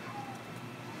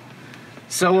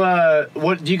 So,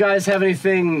 what do you guys have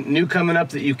anything new coming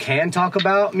up that you can talk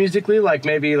about musically, like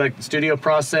maybe like the studio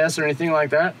process or anything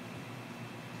like that?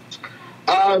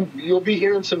 You'll be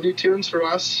hearing some new tunes from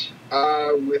us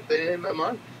within a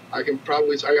month. I'm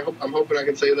hoping I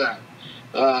can say that.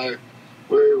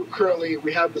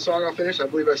 We have the song all finished. I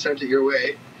believe I sent it your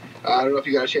way. I don't know if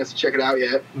you got a chance to check it out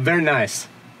yet. Very nice.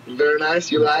 Very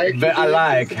nice. You like? I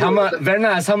like. How much? Very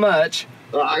nice. How much?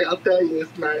 I'll tell you,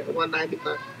 it's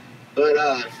 $195. But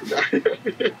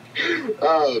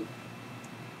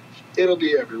it'll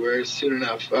be everywhere soon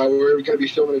enough. We're going to be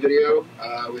filming a video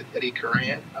with Eddie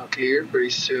Currant up here pretty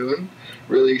soon.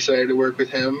 Really excited to work with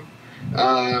him.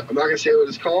 I'm not going to say what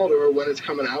it's called or when it's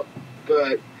coming out,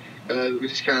 but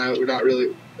we've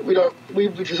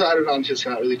decided on just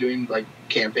not really doing like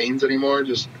campaigns anymore.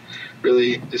 Just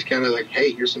kind of like,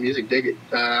 hey, here's some music, dig it.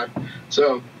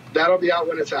 So that'll be out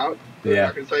when it's out. I'm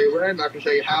not going to tell you when, not going to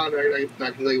tell you how, not going to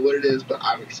tell you what it is, but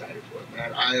I'm excited for it,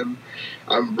 man.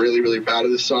 I'm really, really proud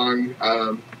of this song.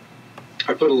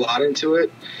 I put a lot into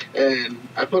it, and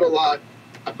I put a lot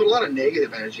of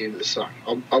negative energy into this song.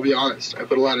 I'll be honest. I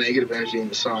put a lot of negative energy into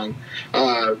the song.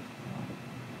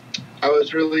 I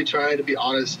was really trying to be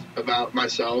honest about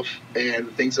myself and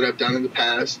the things that I've done in the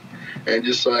past and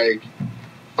just like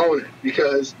own it,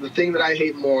 because the thing that I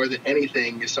hate more than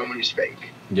anything is someone who's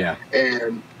fake. Yeah.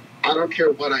 And I don't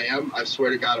care what I am. I swear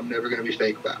to God, I'm never going to be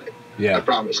fake about it. Yeah. I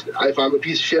promise. If I'm a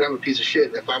piece of shit, I'm a piece of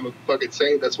shit. If I'm a fucking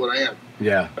saint, that's what I am.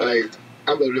 Yeah. Like,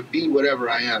 I'm going to be whatever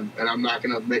I am, and I'm not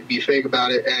going to be fake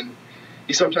about it. And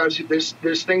sometimes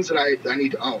there's things that I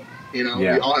need to own. You know,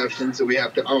 we all have things that we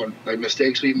have to own, like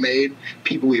mistakes we've made,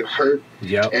 people we've hurt.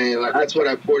 Yep. And like, that's what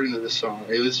I poured into this song.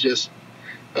 It was just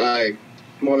like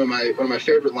one of my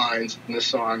favorite lines in this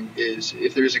song is,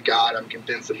 "If there's a God, I'm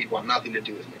convinced that He'd want nothing to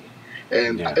do with me."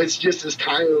 And it's just this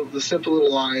the simple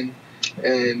little line,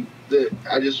 and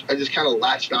I just kind of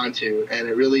latched onto, and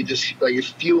it really just like it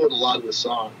fueled a lot of the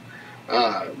song.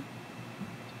 I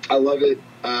love it.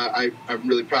 I'm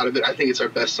really proud of it. I think it's our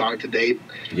best song to date.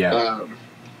 Yeah.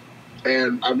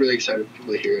 And I'm really excited for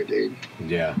people to hear it, dude.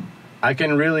 Yeah. I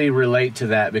can really relate to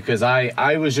that because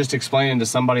I was just explaining to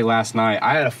somebody last night.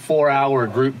 I had a 4-hour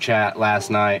group chat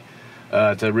last night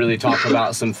to really talk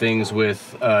about some things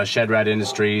with ShedRat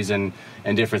Industries and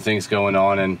different things going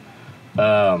on.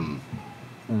 And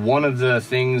one of the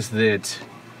things that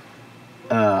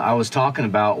I was talking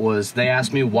about was they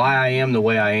asked me why I am the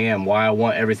way I am, why I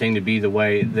want everything to be the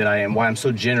way that I am, why I'm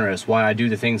so generous, why I do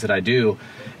the things that I do.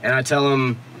 And I tell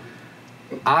them,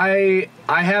 I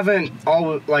haven't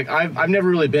I've never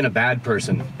really been a bad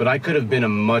person, but I could have been a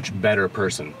much better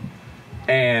person.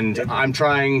 And I'm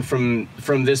trying from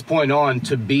this point on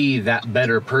to be that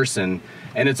better person.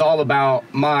 And it's all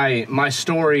about my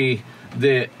story,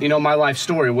 that, you know, my life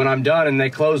story. When I'm done and they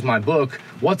close my book,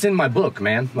 what's in my book,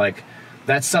 man? Like,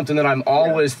 that's something that I'm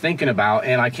always thinking about,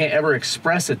 and I can't ever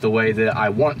express it the way that I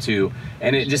want to.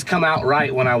 And it just come out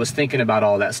right when I was thinking about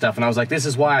all that stuff. And I was like, this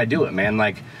is why I do it, man.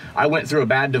 Like, I went through a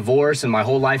bad divorce and my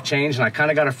whole life changed, and I kind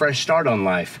of got a fresh start on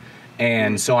life.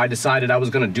 And so I decided I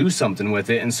was going to do something with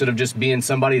it instead of just being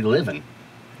somebody living.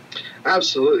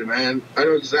 Absolutely, man. I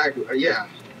know exactly. Yeah,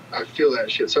 I feel that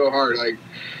shit so hard. Like,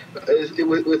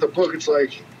 with a book, it's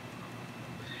like,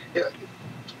 yeah,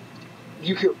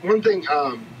 you can, one thing,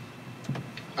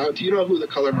 do you know who The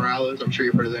Color Morale is? I'm sure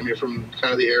you've heard of them. You're from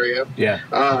kind of the area. Yeah.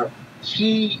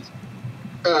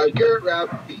 Garrett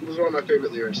Rapp, he was one of my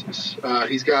favorite lyricists.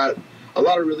 He's got a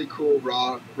lot of really cool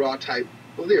raw type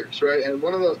lyrics, right? And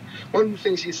one of the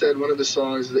things he said, one of the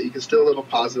songs, is that you can still live a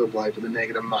positive life with a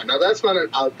negative mind. Now, that's not an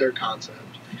out there concept,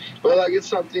 but like, it's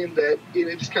something that, you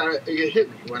know, just kind of, it hit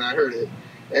me when I heard it.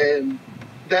 And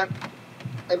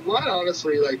quite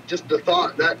honestly, like, just the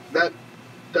thought that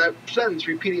sentence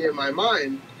repeating in my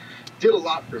mind did a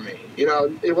lot for me. You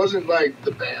know, it wasn't like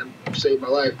the band saved my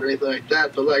life or anything like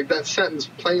that, but like that sentence,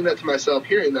 playing that to myself,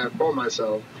 hearing that for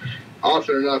myself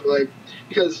often enough, like,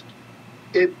 because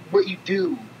what you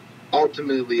do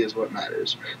ultimately is what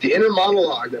matters. The inner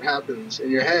monologue that happens in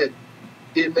your head,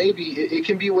 it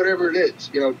can be whatever it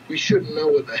is. You know, we shouldn't know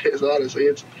what that is, honestly.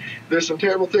 There's some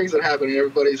terrible things that happen in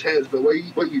everybody's heads, but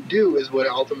what you do is what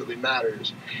ultimately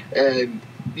matters. And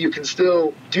you can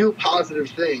still do positive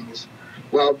things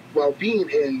while being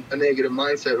in a negative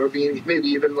mindset, or being maybe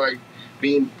even like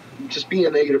being a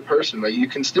negative person. Like, you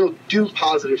can still do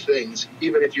positive things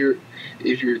even if you're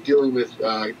dealing with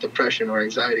depression or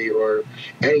anxiety or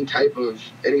any type of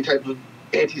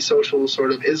antisocial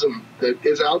sort of ism that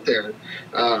is out there.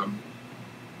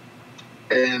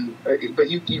 But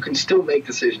you can still make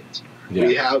decisions. Yeah.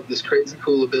 We have this crazy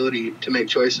cool ability to make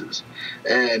choices,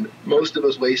 and most of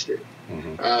us waste it.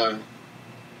 Mm-hmm.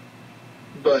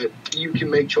 But you can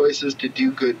make choices to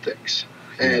do good things,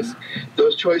 and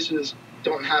those choices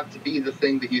don't have to be the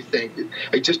thing that you think.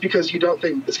 Like, just because you don't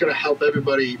think it's going to help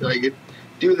everybody, like,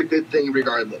 do the good thing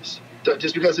regardless.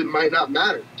 Just because it might not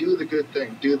matter, do the good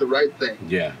thing, do the right thing.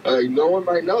 Yeah. No one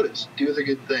might notice, do the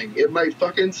good thing. It might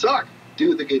fucking suck,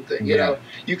 do the good thing. You know,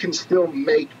 you can still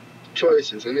make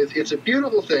choices, and it's a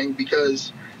beautiful thing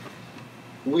because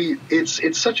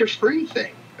it's such a free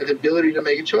thing, the ability to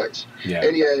make a choice. Yeah.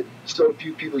 And yet so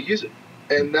few people use it,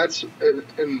 and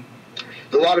and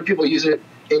a lot of people use it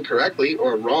incorrectly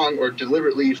or wrong or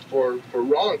deliberately for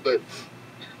wrong. But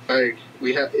like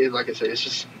I said, it's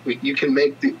just you can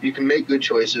make good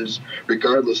choices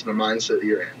regardless of the mindset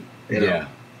you're in. You know? Yeah.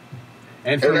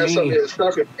 And that's something that's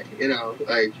stuck with me. You know,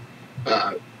 like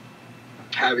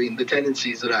having the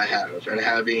tendencies that I have and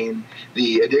having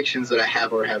the addictions that I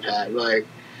have or have had. Like,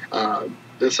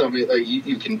 there's something like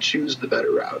you can choose the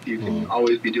better route. You can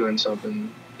always be doing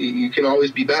something. You can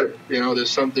always be better. You know,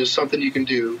 there's something you can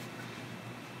do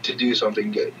to do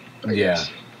something good. I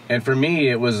guess. And for me,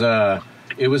 it was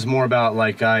more about,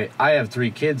 like, I have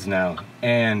 3 kids now,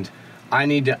 and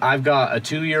I've got a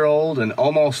 2-year-old, an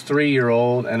almost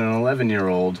 3-year-old, and an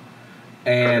 11-year-old,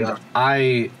 and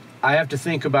I have to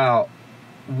think about,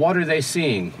 what are they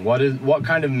seeing? What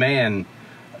kind of man,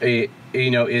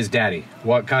 is daddy?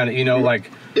 What kind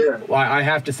of, I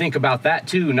have to think about that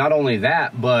too. Not only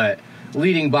that, but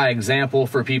leading by example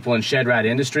for people in ShedRat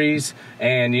Industries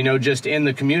and, just in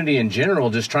the community in general,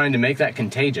 just trying to make that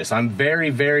contagious. I'm very,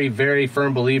 very, very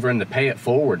firm believer in the pay it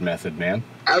forward method, man.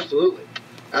 Absolutely.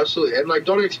 Absolutely. And, like,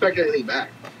 don't expect anything back.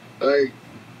 Like,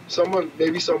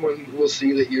 maybe someone will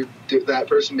see that you're that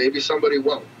person, maybe somebody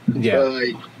won't. Yeah.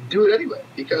 Like, do it anyway,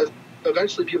 because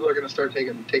eventually people are going to start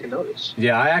taking notice.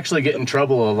 Yeah, I actually get in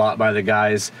trouble a lot by the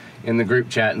guys in the group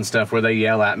chat and stuff where they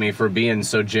yell at me for being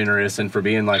so generous and for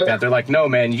being like that. They're like, no,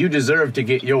 man, you deserve to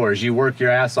get yours. You work your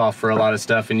ass off for a lot of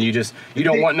stuff, and you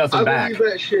don't want nothing back. I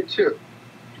believe that shit too.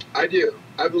 I do.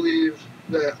 I believe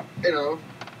that,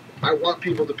 I want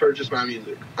people to purchase my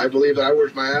music. I believe that I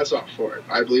worked my ass off for it.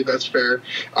 I believe that's fair.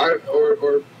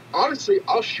 Or honestly,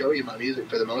 I'll show you my music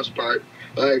for the most part.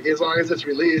 Like, as long as it's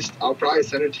released, I'll probably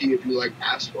send it to you if you, like,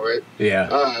 ask for it.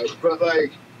 Yeah. But,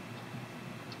 like,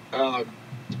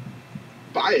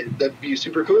 buy it. That'd be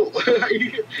super cool.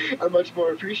 I much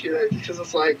more appreciate it because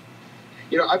it's like,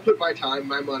 you know, I put my time,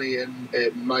 my money, and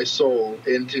my soul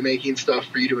into making stuff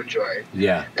for you to enjoy.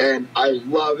 Yeah. And I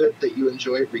love it that you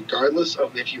enjoy it regardless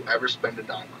of if you ever spend a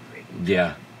dime on me.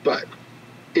 Yeah. But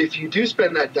if you do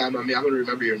spend that dime on me, I'm going to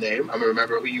remember your name. I'm going to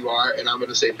remember who you are, and I'm going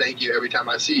to say thank you every time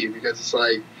I see you because it's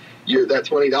like, that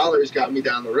 $20 got me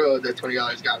down the road. That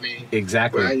 $20 got me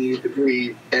exactly where I needed to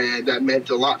be, and that meant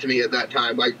a lot to me at that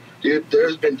time. Like, dude,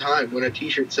 there's been time when a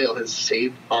T-shirt sale has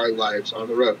saved our lives on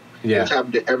the road. Yeah. It's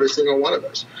happened to every single one of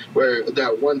us. Where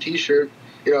that one T-shirt,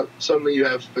 you know, suddenly you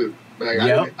have food. Like,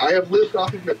 yep. I have lived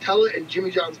off of Nutella and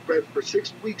Jimmy John's bread for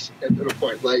 6 weeks at a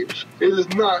point. Like, it is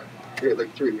not,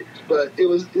 like 3 weeks, but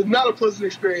it's not a pleasant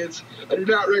experience. I do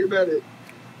not recommend it,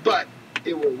 but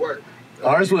it will work.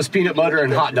 Ours was peanut butter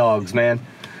and hot dogs, man.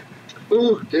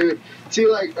 Ooh, dude. See,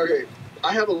 like, okay,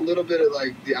 I have a little bit of,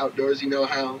 like, the outdoorsy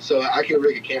know-how, so I can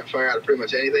rig a campfire out of pretty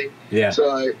much anything. Yeah. So,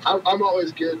 like, I'm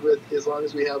always good with, as long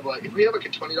as we have, like, if we have, like, a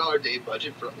 $20 day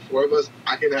budget for the 4 of us,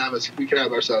 we can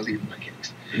have ourselves eating my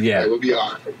cakes. Yeah. Like, we'll be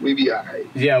all right. We'll be all right.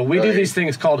 Yeah, we do these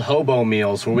things called hobo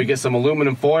meals where we get some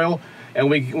aluminum foil and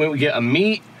we get a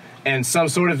meat and some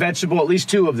sort of vegetable, at least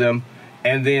 2 of them,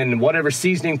 and then whatever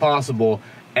seasoning possible.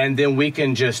 And then we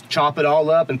can just chop it all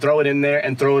up and throw it in there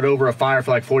and throw it over a fire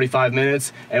for like 45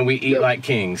 minutes, and we eat like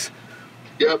kings.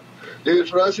 Yep. Dude,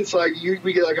 for us, it's like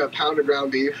we get like a pound of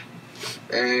ground beef,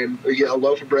 and we get a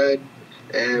loaf of bread,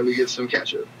 and we get some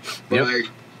ketchup. But like,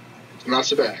 not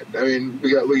so bad. I mean,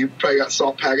 we probably got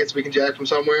salt packets we can jack from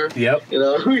somewhere. Yep. You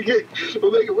know,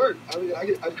 we'll make it work. I mean,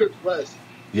 I've cooked less.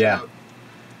 Yeah. So.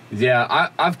 Yeah,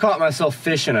 I've caught myself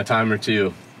fishing a time or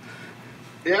 2.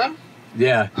 Yeah?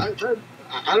 Yeah.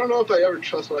 I don't know if I ever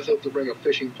trust myself to bring a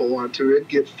fishing pole onto it. It'd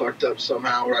get fucked up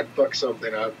somehow, or I'd fuck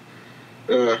something up.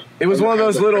 It was one of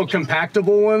those little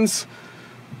compactable ones,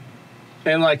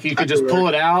 and like you could just pull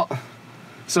it out.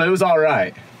 So it was all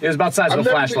right. It was about the size of a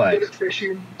flashlight. I've never been good at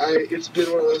fishing. It's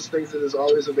been one of those things that has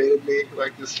always evaded me,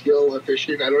 like the skill of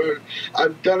fishing. I don't know.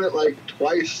 I've done it like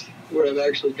twice where I've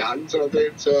actually gotten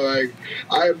something. So like,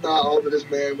 I am not all that is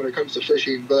man when it comes to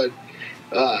fishing, but.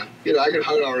 You know, I can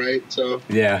hunt all right, so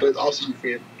yeah. But also, you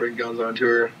can't bring guns on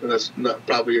tour, and that's not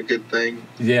probably a good thing.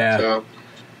 Yeah. So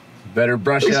better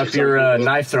brush up your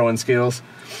knife throwing skills.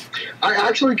 I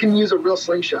actually can use a real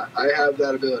slingshot. I have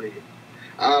that ability.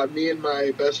 Me and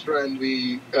my best friend,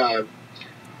 we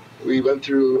went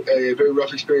through a very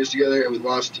rough experience together, and we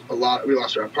lost a lot. We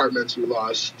lost our apartments. We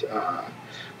lost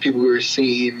people we were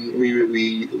seeing.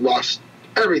 We lost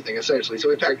everything, essentially. So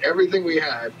we packed everything we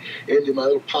had into my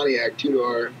little Pontiac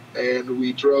 2-door, and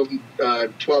we drove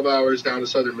 12 hours down to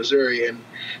southern Missouri, and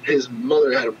his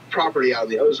mother had a property out in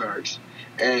the Ozarks,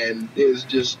 and it was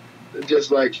just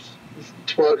like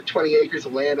 20 acres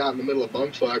of land out in the middle of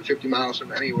Bumfuck, 50 miles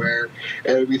from anywhere,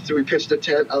 and we pitched a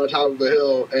tent on the top of a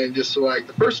hill, and just like,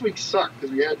 the first week sucked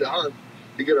because we had to hunt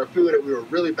to get our food, and we were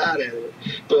really bad at it,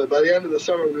 but by the end of the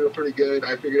summer, we were pretty good.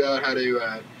 I figured out how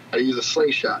to use a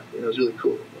slingshot. It was really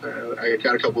cool. I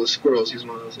got a couple of squirrels using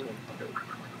one of those.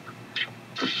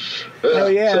 Oh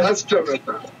yeah, so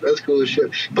that's cool as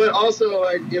shit. But also,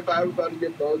 like, if I'm about to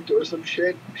get bugged or some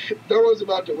shit, no one's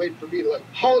about to wait for me to like,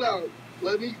 hold on,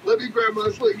 let me grab my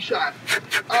slingshot.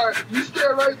 All right, you stay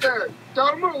right there.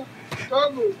 Don't move.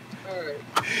 All right.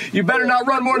 You better not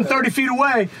run more than 30 feet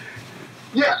away.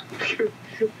 Yeah.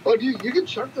 Oh, dude, you can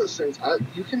chuck those things.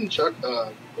 You can chuck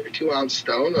like a 2-ounce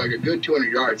stone, like a good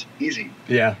 200 yards, easy.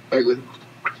 Yeah. Like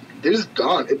they're just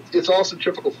gone. It's all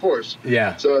centrifugal force.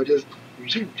 Yeah. So it just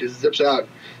zips out.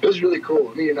 It was really cool.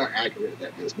 I mean, you're not accurate at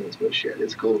that distance, but shit,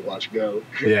 it's cool to watch go.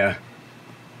 Yeah.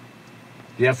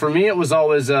 Yeah. For me, it was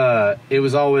always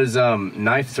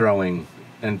knife throwing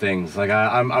and things. Like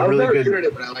I'm really good at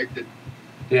it, but I liked it.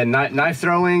 Yeah, knife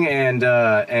throwing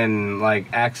and like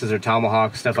axes or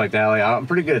tomahawks, stuff like that. Like, I'm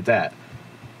pretty good at that.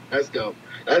 That's dope.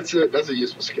 That's a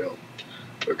useful skill.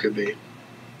 It could be.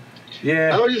 Yeah.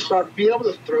 I always just thought being able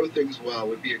to throw things well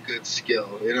would be a good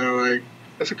skill. You know, like,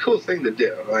 that's a cool thing to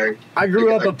do. Like, I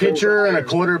grew up a pitcher and a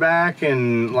quarterback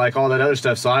and like all that other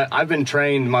stuff. So I've been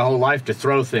trained my whole life to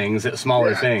throw things at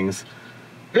smaller things.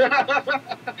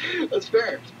 That's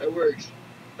fair. That works.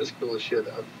 That's cool as shit,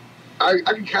 though. I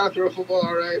can kind of throw a football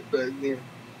all right, but you know.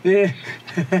 Yeah.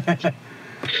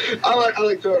 I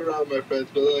like throwing around with my friends,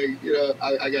 but like, you know,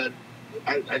 I don't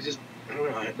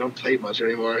know, I don't play much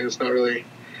anymore. It's not really.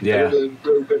 Yeah. Really,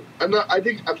 really good. I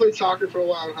think I played soccer for a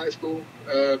while in high school.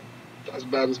 That's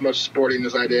about as much sporting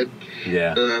as I did.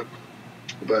 Yeah.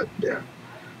 But yeah,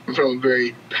 I'm from a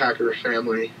very Packer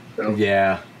family. So.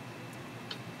 Yeah.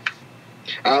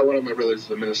 One of my brothers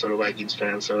is a Minnesota Vikings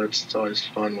fan, so it's always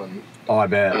fun when. Oh, I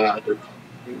bet.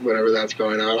 Whenever that's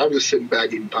going on, I'm just sitting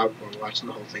back eating popcorn, watching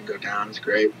the whole thing go down. It's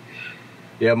great.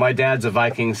 Yeah, my dad's a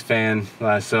Vikings fan,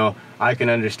 so I can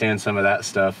understand some of that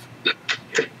stuff.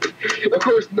 Of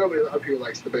course, nobody up here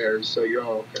likes the Bears, so you're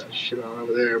all kind of shit on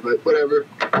over there. But whatever.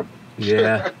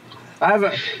 Yeah,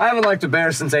 I haven't liked the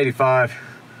Bears since '85.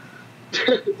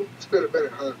 It's been a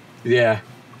minute, huh? Yeah.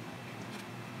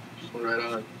 Right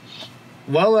on.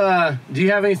 Well, do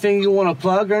you have anything you want to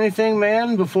plug or anything,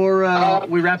 man, before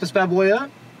we wrap this bad boy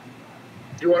up?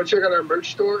 If you want to check out our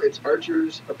merch store, it's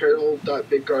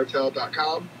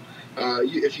archersapparel.bigcartel.com.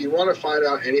 If you want to find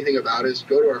out anything about us,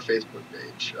 go to our Facebook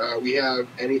page. We have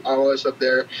all of us up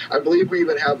there. I believe we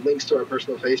even have links to our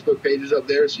personal Facebook pages up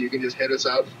there, so you can just hit us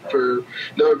up for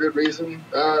no good reason.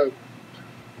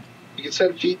 You can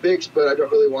send feet pics, but I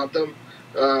don't really want them.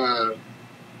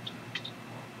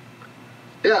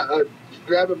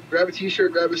 Grab a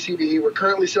t-shirt, grab a CD. We're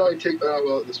currently selling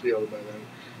this will be over by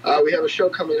then. We have a show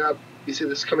coming up. You see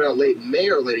this is coming out late May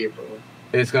or late April?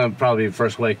 It's going to probably be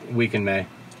first week in May.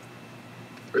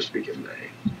 First week in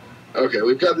May. Okay,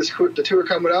 we've got the tour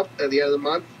coming up at the end of the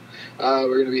month. We're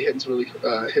going to be hitting some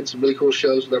really cool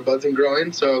shows with our Buds and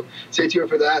Growing. So stay tuned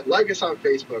for that. Like us on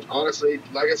Facebook. Honestly,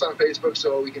 like us on Facebook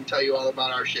so we can tell you all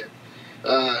about our shit.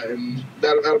 And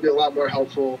that'll be a lot more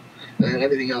helpful than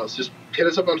anything else. Just hit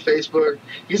us up on Facebook.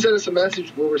 You can send us a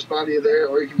message. We'll respond to you there,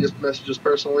 or you can just message us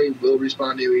personally. We'll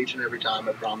respond to you each and every time,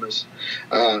 I promise.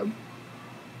 So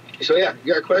yeah,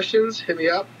 you got questions, hit me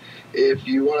up. If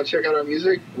you want to check out our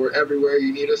music, we're everywhere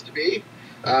you need us to be.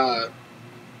 So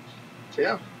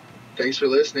yeah, thanks for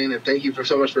listening, and thank you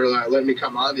so much for letting me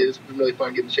come on. It's been really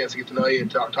fun getting a chance to get to know you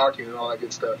and talk to you and all that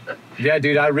good stuff. Yeah,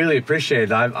 dude, I really appreciate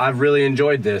it. I've really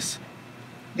enjoyed this.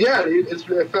 Yeah, dude, I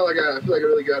feel like I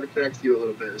really got to connect to you a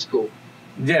little bit. It's cool.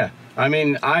 Yeah, I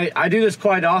mean, I do this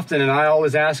quite often, and I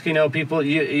always ask, people,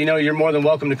 you're more than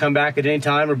welcome to come back at any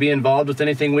time or be involved with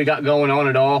anything we got going on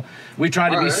at all. We try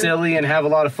to be silly and have a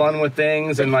lot of fun with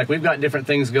things, and we've got different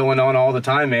things going on all the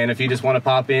time, man. If you just want to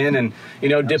pop in and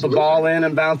dip a ball in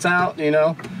and bounce out,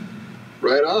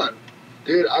 Right on,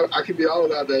 dude. I could be all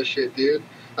about that shit, dude.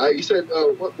 You said,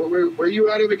 where you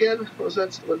out of again? What was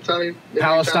that? What town?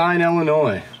 Palestine,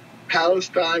 Illinois.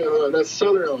 Palestine, Illinois. That's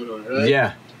Southern Illinois, right?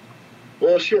 Yeah.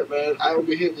 Well, shit, man. I will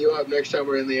be hitting you up next time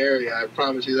we're in the area. I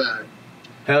promise you that.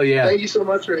 Hell yeah. Thank you so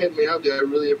much for hitting me up, dude. I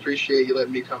really appreciate you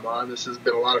letting me come on. This has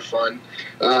been a lot of fun.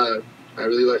 I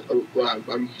really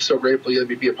I'm so grateful you let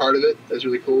me be a part of it. That's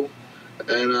really cool.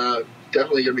 And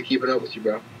definitely going to be keeping up with you,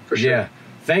 bro. For sure. Yeah.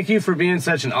 Thank you for being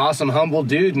such an awesome, humble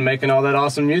dude and making all that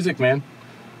awesome music, man.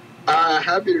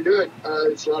 Happy to do it.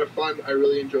 It's a lot of fun. I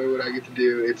really enjoy what I get to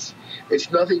do. It's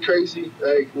nothing crazy.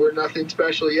 We're nothing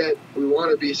special yet. We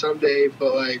want to be someday,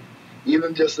 but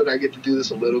even just that I get to do this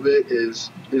a little bit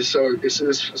is so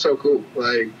cool.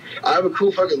 I have a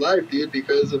cool fucking life, dude,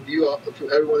 because of you all,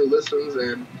 everyone who listens,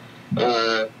 and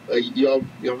y'all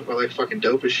are fucking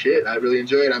dope as shit. I really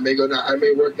enjoy it. I may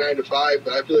work 9 to 5,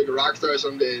 but I feel like a rock star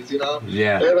some days,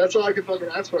 Yeah. And that's all I can fucking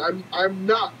ask for. I'm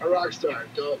not a rock star.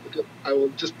 I will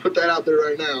just put that out there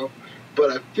right now. But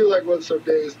I feel like one some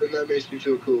days, and that makes me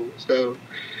feel cool. So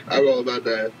I'm all about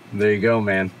that. There you go,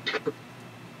 man.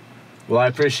 Well, I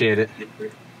appreciate it.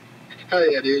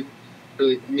 Hell yeah, dude.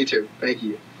 Really, me too. Thank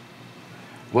you.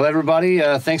 Well, everybody,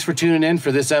 thanks for tuning in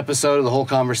for this episode of The Whole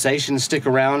Conversation. Stick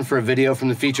around for a video from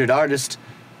the featured artist.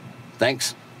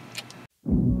 Thanks.